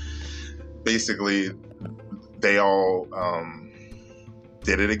 So basically, they all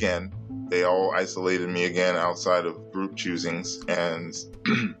did it again. They all isolated me again outside of group choosings. And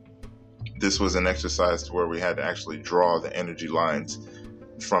this was an exercise to where we had to actually draw the energy lines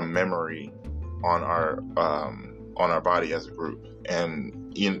from memory on our body as a group.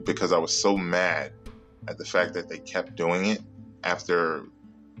 And because I was so mad at the fact that they kept doing it after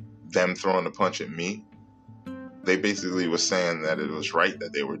them throwing a punch at me, they basically was saying that it was right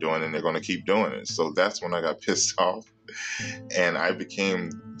that they were doing it and they're going to keep doing it. So that's when I got pissed off, and I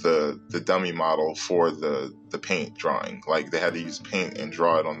became the dummy model for the paint drawing. Like, they had to use paint and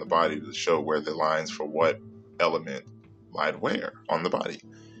draw it on the body to show where the lines for what element lied where on the body.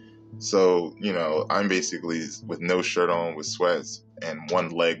 So, you know, I'm basically with no shirt on, with sweats, and one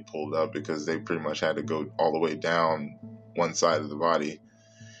leg pulled up because they pretty much had to go all the way down one side of the body,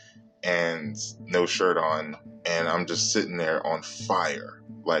 and no shirt on, and I'm just sitting there on fire.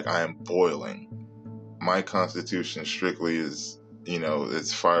 Like, I am boiling. My constitution strictly is, you know,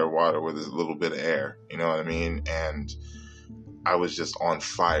 it's fire water with a little bit of air, you know what I mean? And I was just on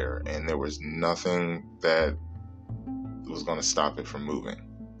fire, and there was nothing that was going to stop it from moving.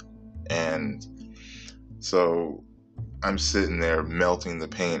 And so I'm sitting there melting the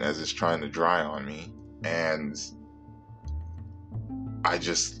paint as it's trying to dry on me, and I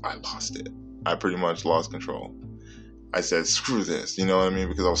lost it. I pretty much lost control. I said, screw this, you know what I mean?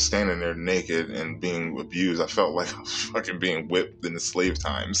 Because I was standing there naked and being abused. I felt like I was fucking being whipped in the slave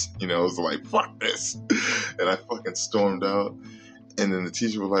times. You know, it was like, fuck this. And I fucking stormed out. And then the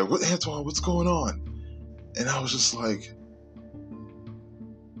teacher was like, what, Antoine, what's going on? And I was just like,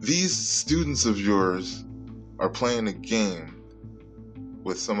 these students of yours are playing a game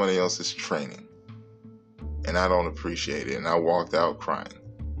with somebody else's training, and I don't appreciate it. And I walked out crying.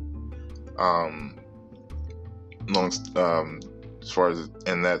 As far as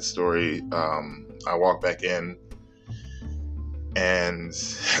in that story, I walked back in, and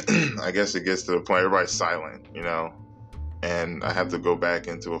I guess it gets to the point everybody's silent, you know, and I have to go back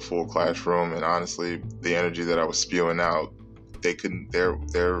into a full classroom. And honestly, the energy that I was spewing out, they couldn't,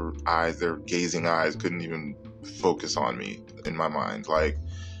 their eyes, their gazing eyes couldn't even focus on me in my mind. Like,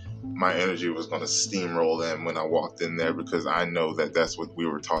 my energy was going to steamroll them when I walked in there, because I know that that's what we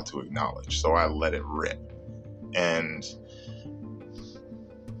were taught to acknowledge. So I let it rip. And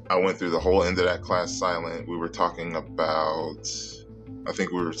I went through the whole end of that class silent. We were talking about, I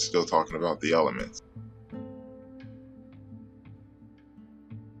think we were still talking about the elements.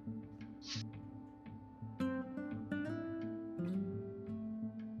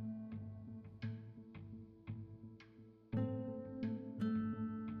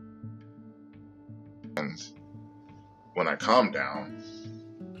 And when I calmed down,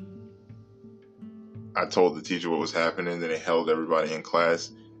 I told the teacher what was happening. Then they held everybody in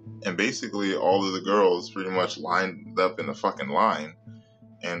class. And basically all of the girls pretty much lined up in a fucking line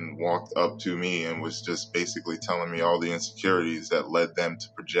and walked up to me and was just basically telling me all the insecurities that led them to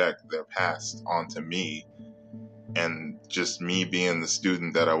project their past onto me. And just me being the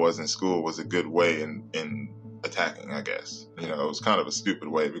student that I was in school was a good way in attacking, I guess. You know, it was kind of a stupid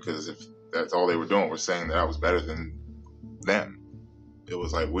way, because if that's all they were doing was saying that I was better than them, it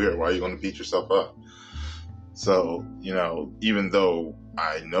was like, weird, why are you going to beat yourself up? So, you know, even though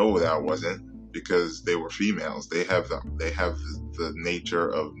I know that I wasn't, because they were females, they have the nature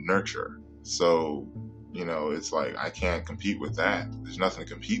of nurture. So, you know, it's like, I can't compete with that. There's nothing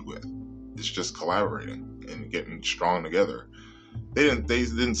to compete with. It's just collaborating and getting strong together. They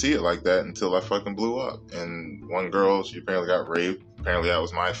didn't see it like that until I fucking blew up. And one girl, she apparently got raped. Apparently that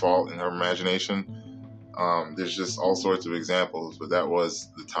was my fault in her imagination. There's just all sorts of examples, but that was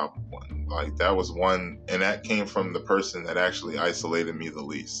the top one. Like, that was one, and that came from the person that actually isolated me the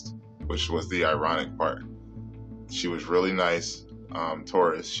least, which was the ironic part. She was really nice,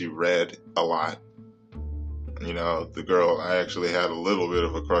 Taurus. She read a lot. You know, the girl, I actually had a little bit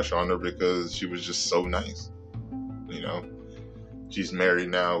of a crush on her because she was just so nice. You know, she's married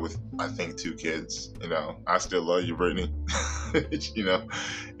now with, I think, 2 kids. You know, I still love you, Brittany. you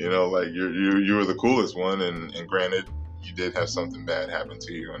know, like, you were the coolest one, and granted, you did have something bad happen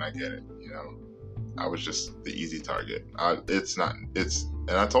to you, and I get it. You know, I was just the easy target. And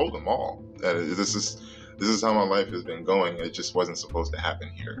I told them all that this is how my life has been going. It just wasn't supposed to happen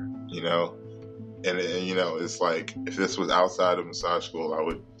here. You know. And you know, it's like, if this was outside of massage school,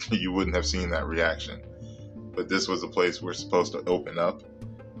 you wouldn't have seen that reaction. But this was a place we're supposed to open up,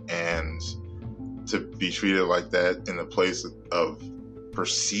 and to be treated like that in a place of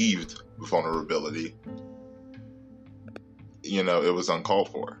perceived vulnerability, you know, it was uncalled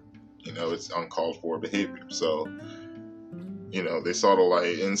for. You know, it's uncalled for behavior. So, you know, they saw the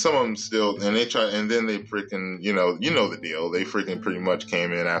light, and some of them still, and they try, and then they freaking, you know the deal. They freaking pretty much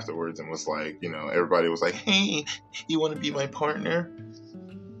came in afterwards and was like, you know, everybody was like, hey, you want to be my partner?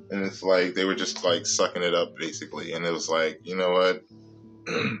 And it's like, they were just like sucking it up basically. And it was like, you know what?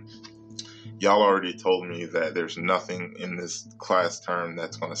 Y'all already told me that there's nothing in this class term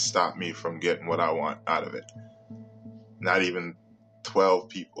that's going to stop me from getting what I want out of it. Not even 12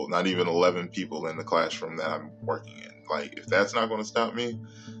 people, not even 11 people in the classroom that I'm working in. Like, if that's not going to stop me,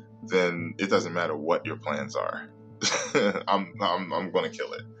 then it doesn't matter what your plans are. I'm going to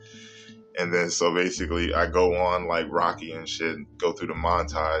kill it. And then, so basically, I go on like Rocky and shit, go through the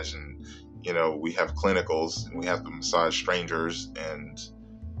montage, and, you know, we have clinicals, and we have to massage strangers, and,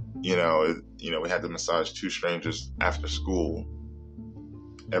 you know, we had to massage 2 strangers after school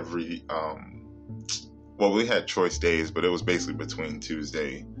every, well, we had choice days, but it was basically between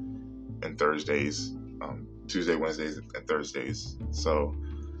Tuesday and Thursdays, Tuesday, Wednesdays, and Thursdays. So,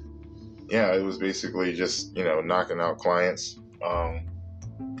 yeah, it was basically just, you know, knocking out clients. I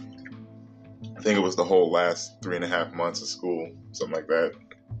think it was the whole last 3.5 months of school, something like that.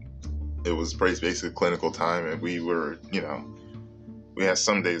 It was basically clinical time, and we were, you know, we had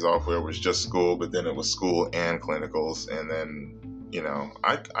some days off where it was just school, but then it was school and clinicals, and then, you know,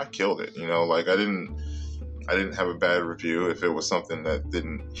 I killed it. You know, like, I didn't have a bad review. If it was something that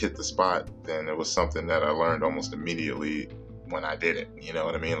didn't hit the spot, then it was something that I learned almost immediately when I did it. You know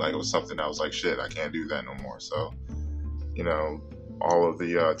what I mean? Like, it was something I was like, shit, I can't do that no more. So, you know, all of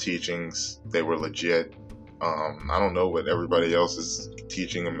the teachings, they were legit. I don't know what everybody else is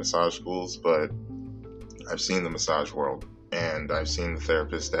teaching in massage schools, but I've seen the massage world, and I've seen the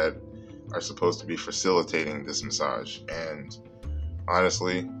therapists that are supposed to be facilitating this massage. And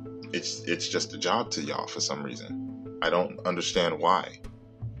honestly, it's just a job to y'all for some reason. I don't understand why.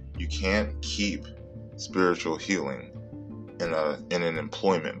 You can't keep spiritual healing in an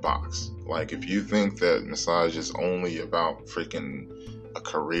employment box. Like, if you think that massage is only about freaking a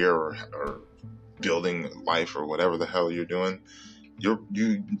career or building life or whatever the hell you're doing, you're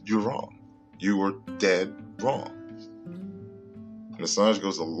wrong. You were dead wrong. Massage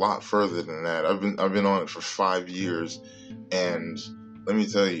goes a lot further than that. I've been on it for 5 years, and let me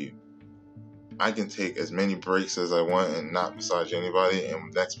tell you, I can take as many breaks as I want and not massage anybody,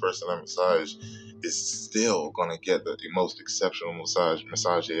 and the next person I massage is still gonna get the most exceptional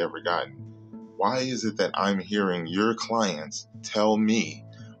massage they ever gotten. Why is it that I'm hearing your clients tell me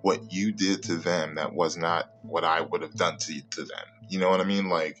what you did to them that was not what I would have done to them? You know what I mean?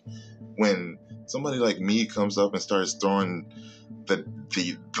 Like, when somebody like me comes up and starts throwing the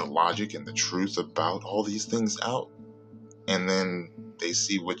logic and the truth about all these things out, and then they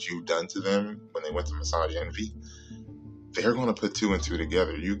see what you've done to them when they went to Massage Envy, they're going to put two and two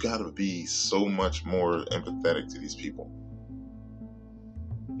together. You got to be so much more empathetic to these people.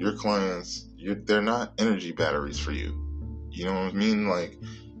 Your clients, they're not energy batteries for you. You know what I mean? Like,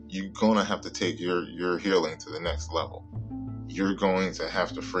 you're going to have to take your healing to the next level. You're going to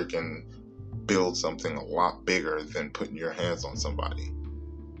have to freaking build something a lot bigger than putting your hands on somebody.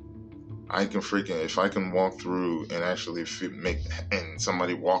 If I can walk through and actually and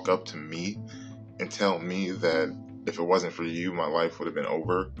somebody walk up to me and tell me that if it wasn't for you, my life would have been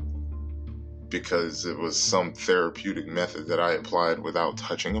over because it was some therapeutic method that I applied without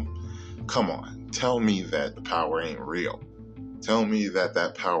touching them. Come on, tell me that the power ain't real. Tell me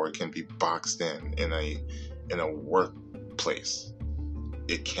that power can be boxed in a workplace.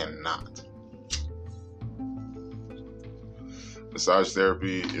 It cannot. Massage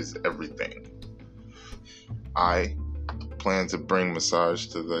therapy is everything. I plan to bring massage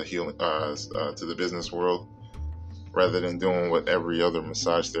to the healing, to the business world, rather than doing what every other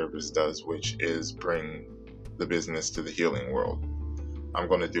massage therapist does, which is bring the business to the healing world. I'm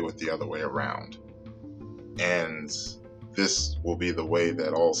going to do it the other way around, and this will be the way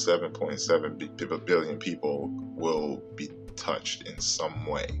that all 7.7 billion people will be touched in some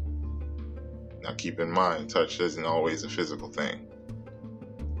way. Now, keep in mind, touch isn't always a physical thing.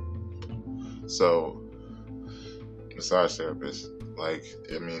 So, massage therapist,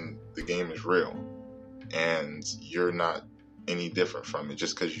 the game is real, and you're not any different from it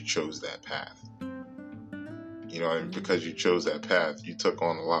just because you chose that path. You know, and because you chose that path, you took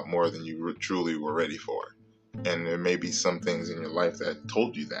on a lot more than you truly were ready for. And there may be some things in your life that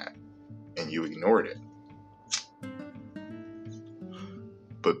told you that, and you ignored it.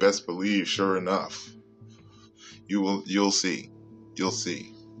 But best believe, sure enough, you'll see.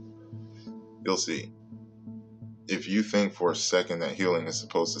 If you think for a second that healing is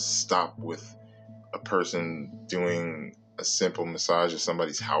supposed to stop with a person doing a simple massage at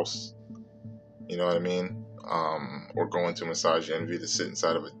somebody's house, you know what I mean? Or going to Massage Envy to sit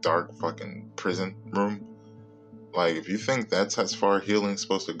inside of a dark fucking prison room. Like, if you think that's as far healing's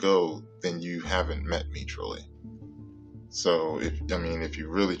supposed to go, then you haven't met me truly. So, if you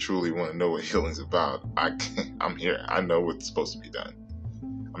really truly want to know what healing's about, I'm here. I know what's supposed to be done.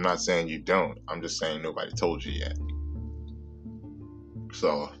 I'm not saying you don't. I'm just saying nobody told you yet.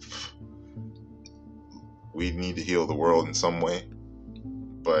 So, we need to heal the world in some way,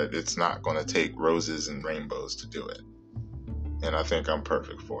 but it's not going to take roses and rainbows to do it. And I think I'm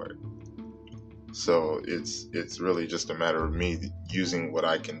perfect for it. So, it's really just a matter of me using what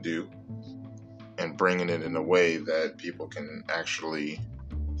I can do and bringing it in a way that people can actually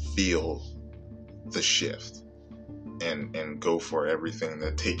feel the shift and go for everything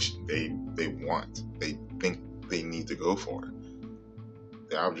that they want, they think they need to go for.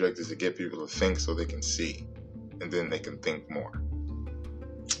 The object is to get people to think so they can see, and then they can think more.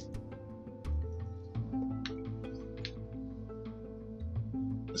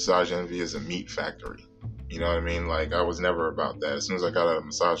 Massage Envy is a meat factory. You know what I mean? Like, I was never about that. As soon as I got out of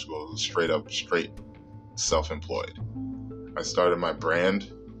massage school, it was straight self-employed. I started my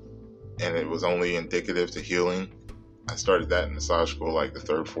brand, and it was only indicative to healing. I started that in massage school like the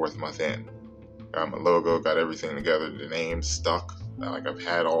 3rd, 4th month in. Got my logo, got everything together, the name stuck. Like, I've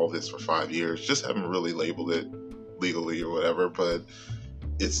had all this for 5 years, just haven't really labeled it legally or whatever, but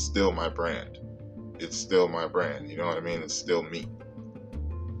it's still my brand. It's still my brand, you know what I mean? It's still me.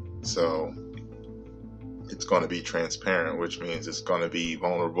 So, it's going to be transparent, which means it's going to be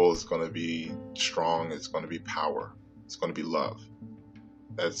vulnerable, it's going to be strong, it's going to be power, it's going to be love.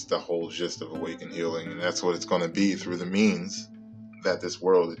 That's the whole gist of Awaken Healing, and that's what it's going to be through the means that this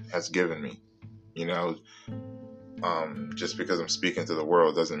world has given me. You know, just because I'm speaking to the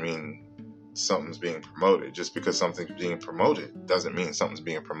world doesn't mean something's being promoted. Just because something's being promoted doesn't mean something's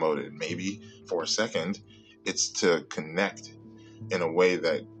being promoted. Maybe for a second, it's to connect in a way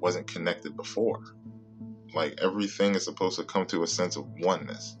that wasn't connected before. Like, everything is supposed to come to a sense of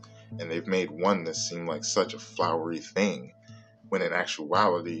oneness, and they've made oneness seem like such a flowery thing, when in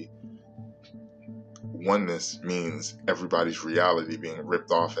actuality, oneness means everybody's reality being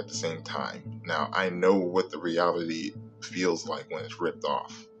ripped off at the same time. Now, I know what the reality feels like when it's ripped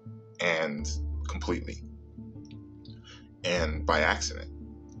off, and completely, and by accident,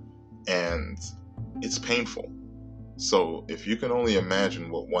 and it's painful. So if you can only imagine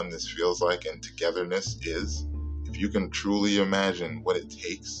what oneness feels like and togetherness is, if you can truly imagine what it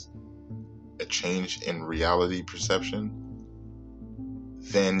takes, a change in reality perception,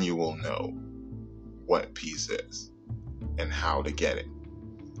 then you will know what peace is and how to get it.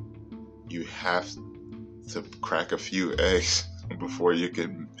 You have to crack a few eggs before you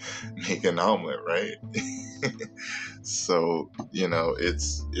can make an omelet, right? So,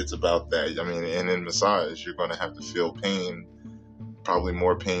 it's about that. I mean, and in massage, you're going to have to feel pain, probably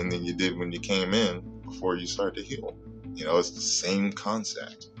more pain than you did when you came in, before you start to heal. It's the same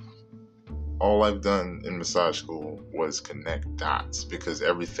concept. All I've done in massage school was connect dots because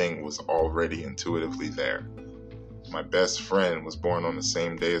everything was already intuitively there. My best friend was born on the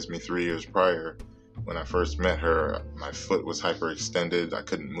same day as me 3 years prior. When I first met her, my foot was hyperextended. I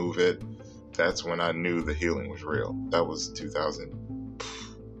couldn't move it. That's when I knew the healing was real. That was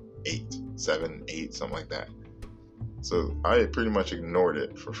 2008, 7, 8, something like that. So I had pretty much ignored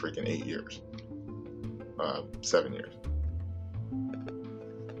it for freaking 8 years. 7 years.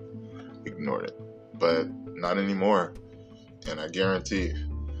 Ignored it. But not anymore. And I guarantee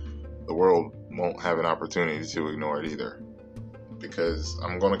the world won't have an opportunity to ignore it either. Because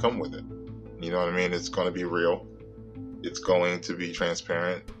I'm going to come with it. You know what I mean? It's going to be real. It's going to be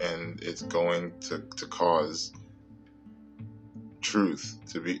transparent, and it's going to cause truth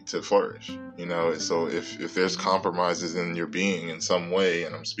to flourish. So if there's compromises in your being in some way,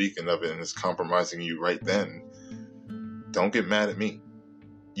 and I'm speaking of it, and it's compromising you right then, don't get mad at me.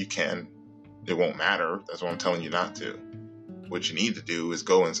 You can. It won't matter. That's what I'm telling you not to. What you need to do is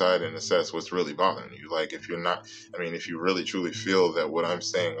go inside and assess what's really bothering you. Like, if you really truly feel that what I'm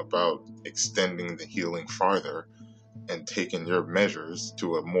saying about extending the healing farther and taking your measures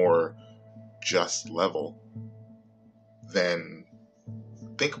to a more just level, then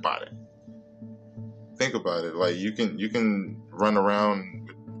think about it. Think about it. Like, you can run around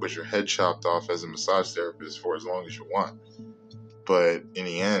with your head chopped off as a massage therapist for as long as you want. But in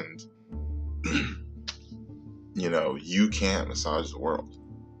the end, you can't massage the world.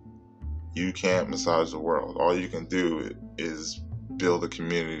 You can't massage the world. All you can do is build a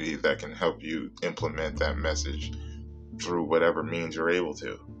community that can help you implement that message through whatever means you're able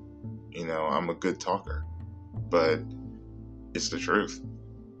to. I'm a good talker, but it's the truth.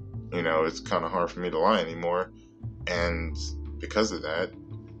 It's kind of hard for me to lie anymore. And because of that,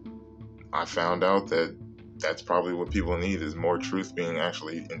 I found out that that's probably what people need, is more truth being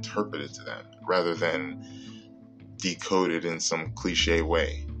actually interpreted to them rather than decoded in some cliche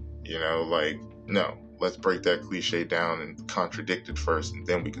way. No, let's break that cliche down and contradict it first, and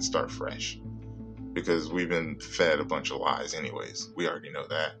then we can start fresh. Because we've been fed a bunch of lies anyways. We already know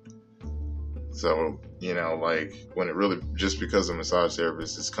that. So, when it really, just because a massage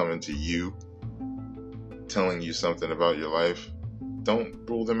therapist is coming to you, telling you something about your life, don't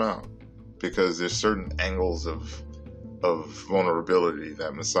rule them out. Because there's certain angles of vulnerability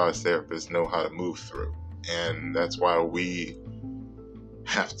that massage therapists know how to move through. And that's why we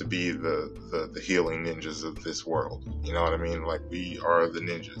have to be the healing ninjas of this world. You know what I mean? Like, we are the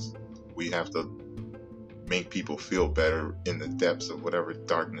ninjas. We have to make people feel better in the depths of whatever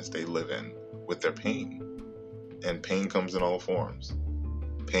darkness they live in with their pain. And pain comes in all forms.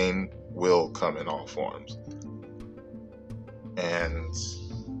 Pain will come in all forms. And,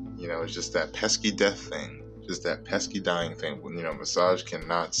 it's just that pesky death thing. Just that pesky dying thing. Massage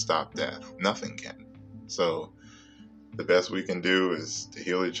cannot stop death. Nothing can. So the best we can do is to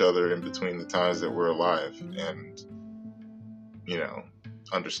heal each other in between the times that we're alive, and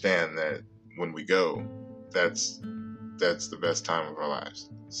understand that when we go, that's the best time of our lives.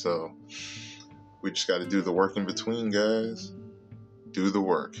 So we just got to do the work in between, guys. Do the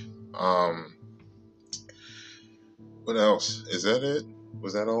work. What else? Is that it?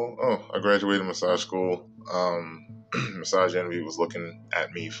 Was that all? Oh, I graduated massage school. Massage Envy was looking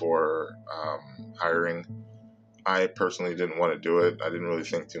at me for hiring. I personally didn't want to do it. I didn't really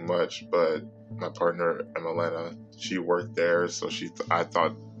think too much, but my partner, Emelena, she worked there, so I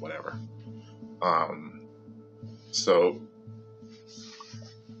thought, whatever. So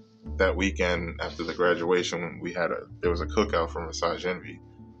that weekend after the graduation, there was a cookout for Massage Envy.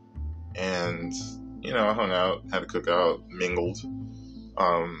 And, I hung out, had a cookout, mingled.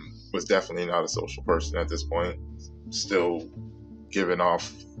 Was definitely not a social person at this point. Still giving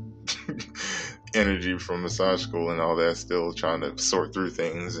off energy from massage school and all that, still trying to sort through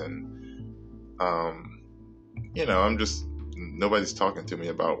things. And nobody's talking to me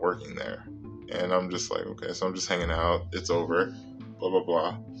about working there. And I'm just like, okay, so I'm just hanging out. It's over. Blah, blah,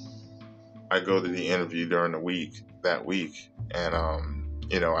 blah. I go to the interview during that week. And,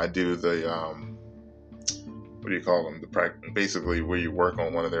 I do the, what do you call them? Basically where you work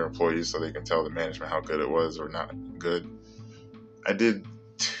on one of their employees so they can tell the management how good it was or not good. I did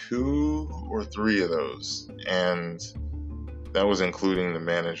 2 or 3 of those. And that was including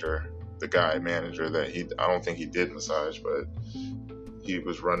the guy manager that I don't think he did massage, but he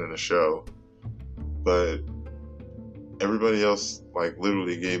was running the show. But everybody else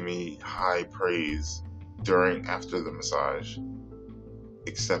literally gave me high praise after the massage,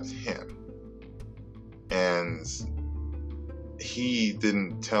 except him. And he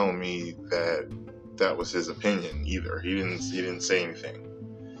didn't tell me that was his opinion either. He didn't say anything.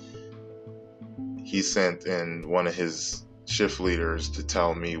 He sent in one of his shift leaders to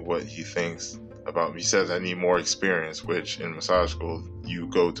tell me what he thinks about me. He says I need more experience, which in massage school, you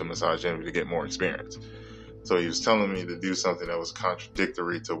go to Massage Envy to get more experience. So he was telling me to do something that was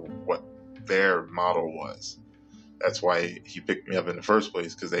contradictory to what their model was. That's why he picked me up in the first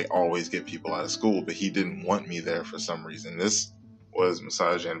place, because they always get people out of school, but he didn't want me there for some reason. This was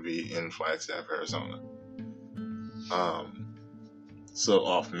Massage Envy in Flagstaff, Arizona. So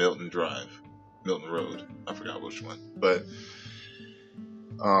off Milton Road. I forgot which one. But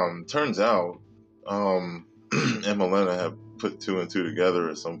turns out Emma Lena had put 2 and 2 together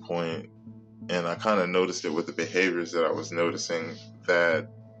at some point, and I kind of noticed it with the behaviors that I was noticing, that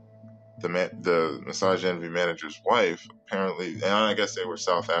the Massage Envy manager's wife apparently, and I guess they were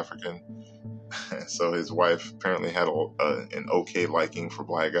South African, so his wife apparently had an okay liking for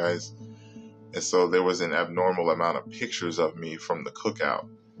black guys, and so there was an abnormal amount of pictures of me from the cookout.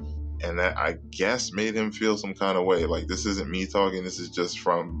 And that, I guess, made him feel some kind of way. This isn't me talking. This is just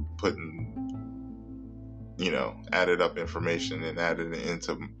from putting, added up information and added it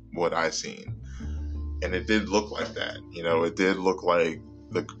into what I seen. And it did look like that. It did look like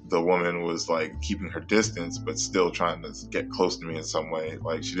the woman was keeping her distance, but still trying to get close to me in some way.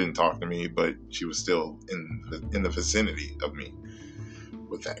 She didn't talk to me, but she was still in the vicinity of me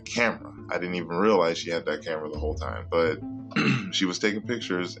with that camera. I didn't even realize she had that camera the whole time, but she was taking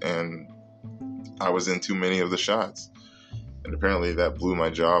pictures, and I was in too many of the shots, and apparently that blew my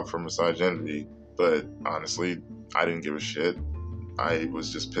job for Massage Envy. But honestly, I didn't give a shit. I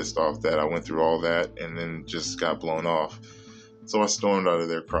was just pissed off that I went through all that and then just got blown off. So I stormed out of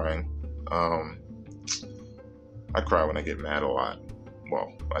there crying. I cry when I get mad a lot.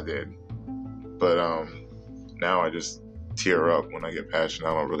 Well, I did, but now I just tear up when I get passionate.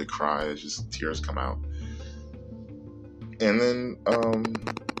 I don't really cry. It's just tears come out. And then,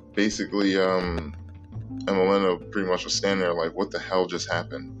 basically, Emma Lena pretty much was standing there what the hell just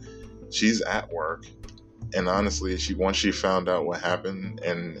happened? She's at work, and honestly, once she found out what happened,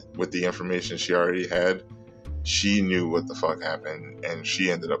 and with the information she already had, she knew what the fuck happened, and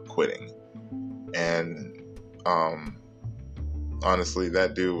she ended up quitting. And, honestly,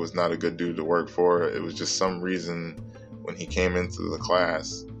 that dude was not a good dude to work for. It was just some reason when he came into the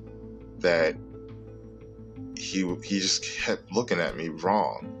class that he just kept looking at me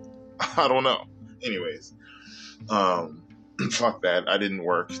wrong. I don't know. Anyways, fuck that. I didn't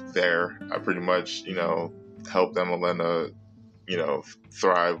work there. I pretty much, helped Emma Lena,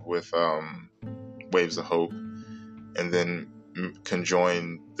 thrive with Waves of Hope, and then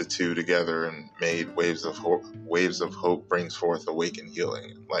conjoined the 2 together and made Waves of Hope. Waves of Hope brings forth awaken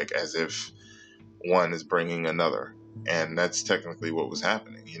healing, as if one is bringing another. And that's technically what was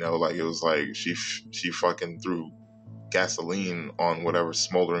happening, it was she fucking threw gasoline on whatever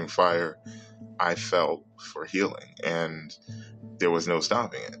smoldering fire I felt for healing, and there was no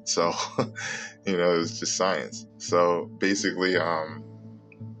stopping it. So, it was just science. So basically,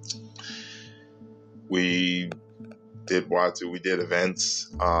 we did Watu, we did events,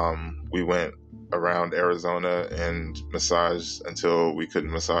 we went around Arizona and massaged until we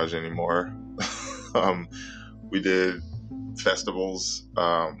couldn't massage anymore. We did festivals.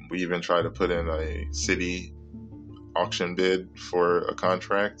 We even tried to put in a city auction bid for a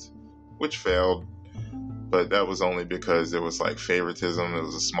contract, which failed. But that was only because there was favoritism. It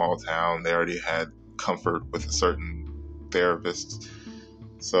was a small town. They already had comfort with a certain therapist.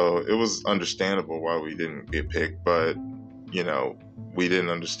 So it was understandable why we didn't get picked. But, we didn't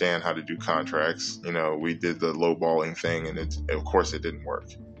understand how to do contracts. We did the lowballing thing, and of course it didn't work.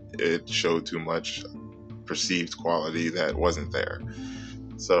 It showed too much perceived quality that wasn't there.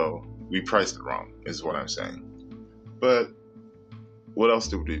 So we priced it wrong, is what I'm saying. But what else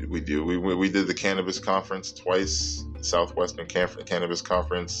did we do? We did the cannabis conference twice, Southwestern Cannabis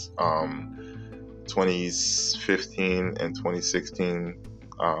Conference, 2015 and 2016,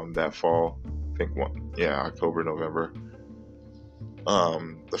 that fall. I think October, November.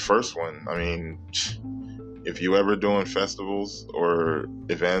 The first one, I mean, if you ever doing festivals or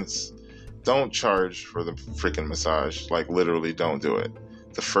events, don't charge for the freaking massage. Like, literally, don't do it.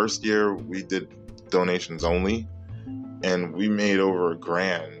 The first year we did donations only, and we made over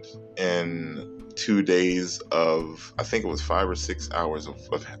 $1,000 in 2 days of, I think it was 5 or 6 hours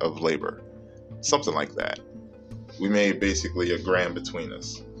of labor, something like that. We made basically $1,000 between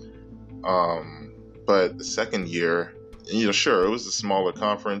us. But the second year, sure, it was a smaller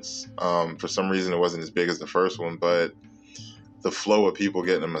conference. For some reason, it wasn't as big as the first one, but the flow of people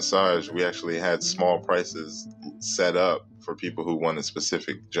getting a massage, we actually had small prices set up for people who wanted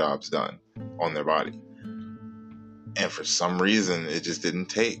specific jobs done on their body. And for some reason, it just didn't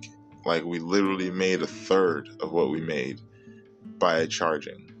take. Like, we literally made 1/3 of what we made by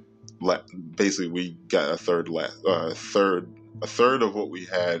charging. Basically, we got 1/3 less, a third of what we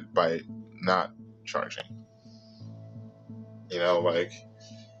had by not charging.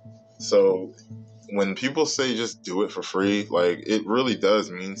 So when people say just do it for free, like, it really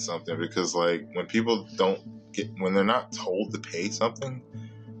does mean something, because like when people when they're not told to pay something,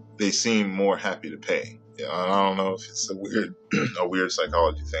 they seem more happy to pay. I don't know if it's a weird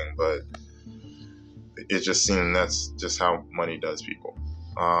psychology thing, but it just seems that's just how money does people.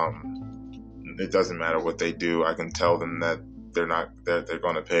 It doesn't matter what they do. I can tell them that they're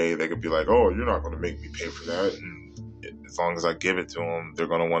going to pay. They could be like, "Oh, you're not going to make me pay for that." And as long as I give it to them, they're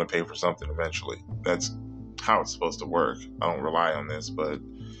going to want to pay for something eventually. That's how it's supposed to work. I don't rely on this, but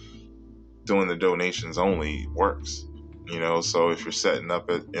doing the donations only works. So if you're setting up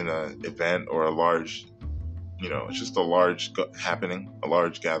in an event or a large, it's just a large happening, a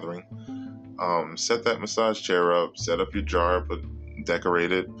large gathering, set that massage chair up, set up your jar,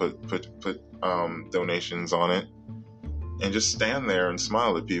 decorate it, put donations on it, and just stand there and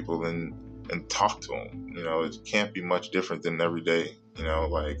smile at people and talk to them. It can't be much different than every day.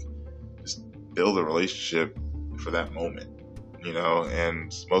 Just build a relationship for that moment.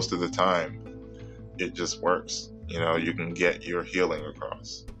 And most of the time, it just works. You can get your healing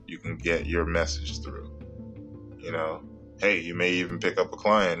across. You can get your message through. Hey, you may even pick up a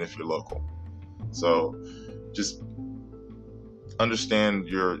client if you're local. So just understand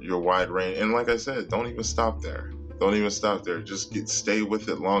your wide range. And like I said, don't even stop there. Just stay with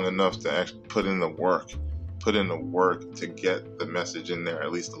it long enough to actually put in the work to get the message in there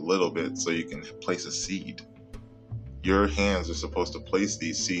at least a little bit, so you can place a seed. Your hands are supposed to place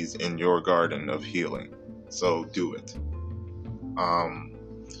these seeds in your garden of healing. So do it.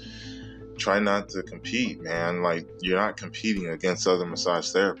 Try not to compete, man. Like, you're not competing against other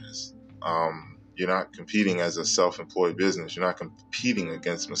massage therapists. You're not competing as a self-employed business. You're not competing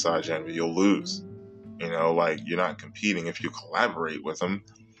against Massage Envy. You'll lose. You're not competing. If you collaborate with them,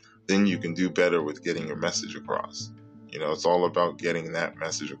 then you can do better with getting your message across. It's all about getting that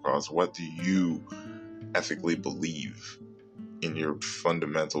message across. What do you ethically believe in your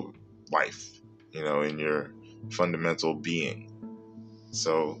fundamental life, in your fundamental being?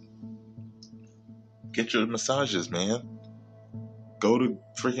 So get your massages, man. Go to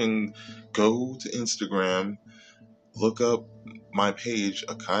Instagram, look up my page,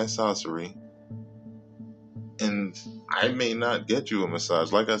 Akai Sasori, and I may not get you a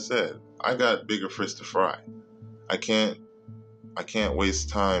massage. Like I said, I got bigger fish to fry. I can't waste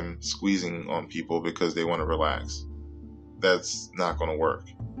time squeezing on people because they want to relax. That's not going to work.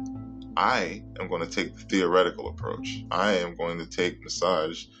 I am going to take the theoretical approach. I am going to take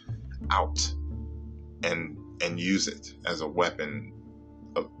massage out and use it as a weapon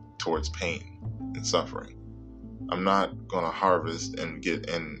towards pain and suffering. I'm not going to harvest and get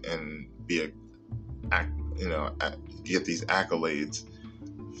get these accolades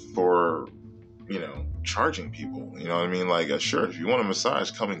for charging people. You know what I mean? Like, sure, if you want a massage,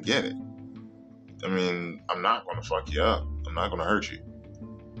 come and get it. I mean, I'm not going to fuck you up. I'm not going to hurt you.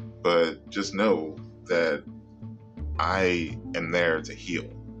 But just know that I am there to heal.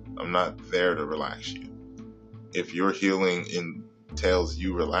 I'm not there to relax you. If your healing entails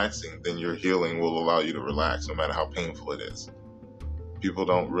you relaxing, then your healing will allow you to relax no matter how painful it is. People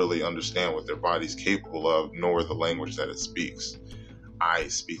don't really understand what their body's capable of, nor the language that it speaks. I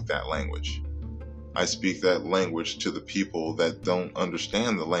speak that language. I speak that language to the people that don't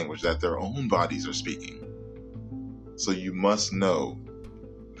understand the language that their own bodies are speaking. So you must know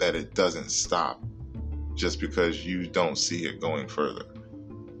that it doesn't stop just because you don't see it going further.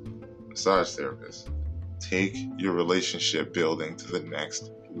 Massage therapists, take your relationship building to the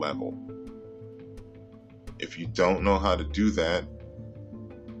next level. If you don't know how to do that,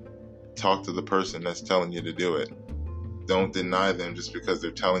 Talk to the person that's telling you to do it. Don't deny them just because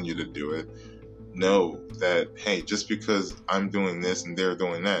they're telling you to do it. Know that, hey, just because I'm doing this and they're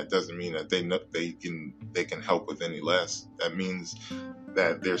doing that doesn't mean that they can help with any less. That means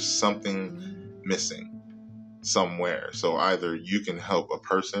that there's something missing somewhere. So either you can help a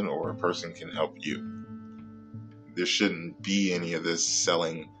person or a person can help you. There shouldn't be any of this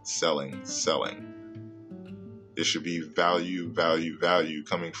selling. There should be value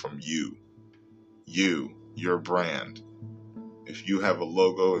coming from you, your brand. If you have a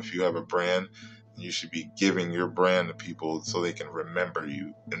logo, if you have a brand, you should be giving your brand to people so they can remember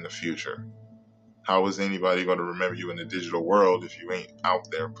you in the future. How is anybody going to remember you in the digital world if you ain't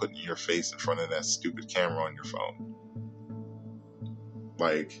out there putting your face in front of that stupid camera on your phone?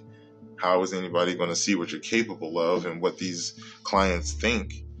 Like, how is anybody going to see what you're capable of and what these clients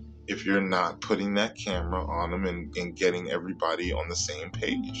think if you're not putting that camera on them and getting everybody on the same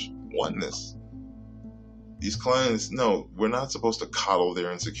page? Oneness. These clients, no, we're not supposed to coddle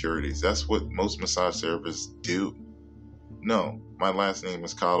their insecurities. That's what most massage therapists do. No, my last name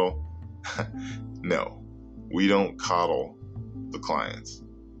is Coddle. No, we don't coddle the clients.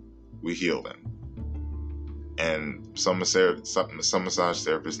 We heal them. And some massage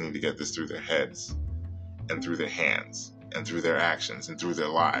therapists need to get this through their heads and through their hands and through their actions and through their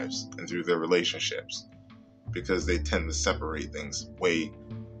lives and through their relationships, because they tend to separate things way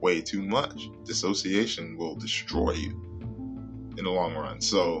too much. Dissociation will destroy you in the long run.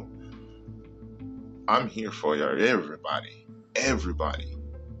 So I'm here for you, everybody.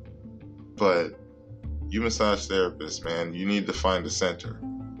 But you massage therapists, man, you need to find a center.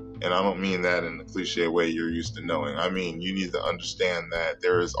 And I don't mean that in the cliche way you're used to knowing. I mean, you need to understand that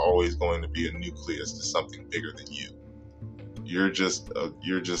there is always going to be a nucleus to something bigger than you. You're just a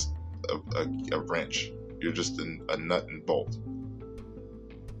wrench. You're just a nut and bolt.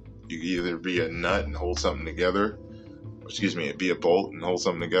 You can either be a nut and hold something together, be a bolt and hold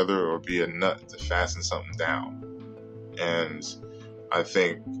something together, or be a nut to fasten something down. And I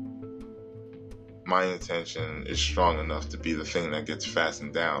think my intention is strong enough to be the thing that gets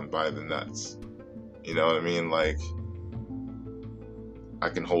fastened down by the nuts. You know what I mean? Like, I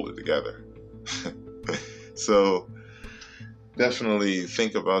can hold it together. So definitely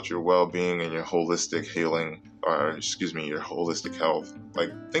think about your well-being and your holistic healing, your holistic health.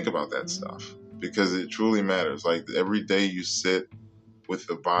 Like, think about that stuff, because it truly matters. Like, every day you sit with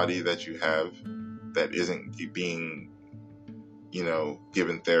the body that you have that isn't being,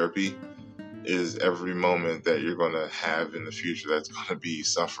 given therapy, is every moment that you're going to have in the future that's going to be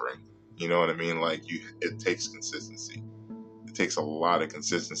suffering. You know what I mean? Like, it takes consistency. It takes a lot of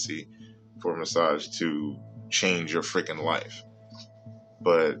consistency for massage to change your freaking life.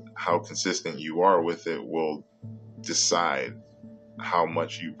 But how consistent you are with it will decide how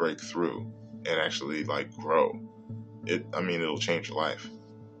much you break through and actually, like, grow. It'll change your life.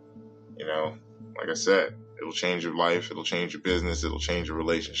 Like I said, it'll change your life, it'll change your business, it'll change your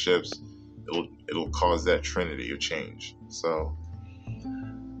relationships. It'll cause that trinity of change. So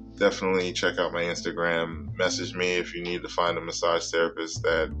definitely check out my Instagram. Message me if you need to find a massage therapist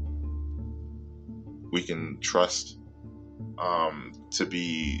that we can trust to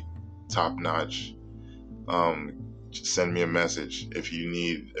be top notch. Just send me a message if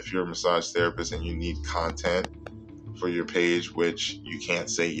you're a massage therapist and you need content for your page, which you can't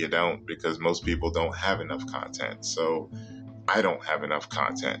say you don't, because most people don't have enough content. So I don't have enough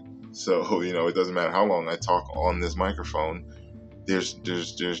content. So, it doesn't matter how long I talk on this microphone, there's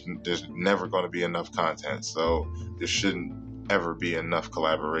never going to be enough content. So there shouldn't ever be enough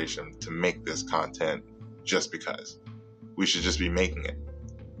collaboration to make this content just because. We should just be making it.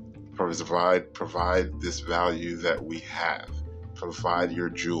 Provide this value that we have. Provide your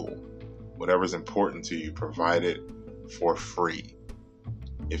jewel. Whatever's important to you, provide it for free.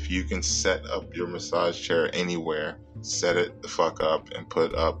 If you can set up your massage chair anywhere, set it the fuck up and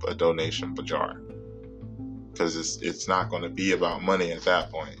put up a donation jar. Because it's not going to be about money at that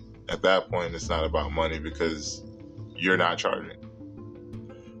point. At that point, it's not about money because you're not charging.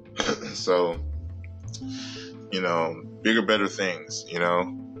 So, bigger, better things,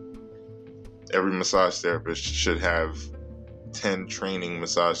 Every massage therapist should have 10 training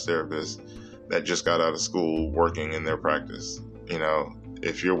massage therapists that just got out of school working in their practice.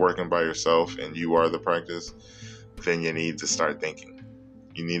 If you're working by yourself and you are the practice, then you need to start thinking.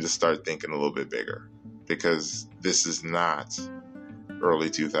 You need to start thinking a little bit bigger, because this is not early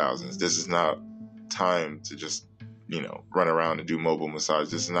 2000s. This is not time to just, run around and do mobile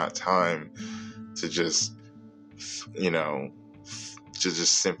massage. This is not time to just, to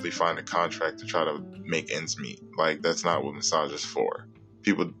just simply find a contract to try to make ends meet. Like, that's not what massage is for.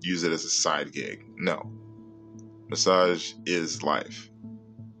 People use it as a side gig. No. Massage is life.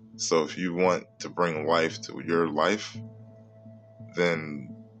 So if you want to bring life to your life,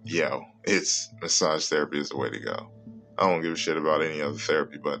 then it's massage therapy is the way to go. I don't give a shit about any other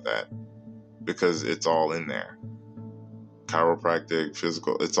therapy but that, because it's all in there. Chiropractic,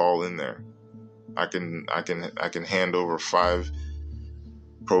 physical, it's all in there. I can hand over 5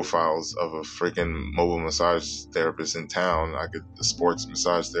 profiles of a freaking mobile massage therapist in town. A sports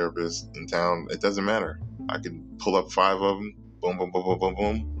massage therapist in town. It doesn't matter. I can pull up 5 of them. Boom, boom, boom, boom, boom,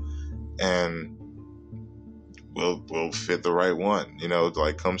 boom, and we'll fit the right one.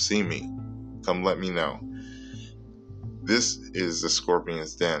 Like, come see me. Come let me know. This is the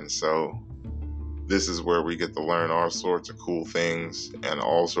Scorpion's Den, so this is where we get to learn all sorts of cool things and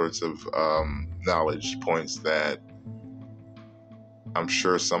all sorts of knowledge points that I'm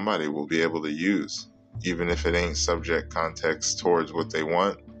sure somebody will be able to use, even if it ain't subject context towards what they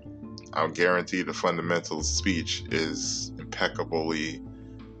want. I'll guarantee the fundamental speech is impeccably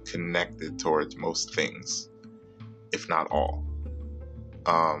connected towards most things, if not all.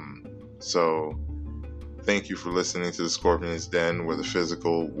 So thank you for listening to the Scorpion's Den, where the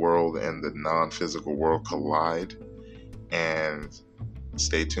physical world and the non-physical world collide. And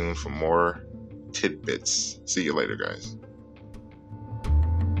stay tuned for more tidbits. See you later, guys.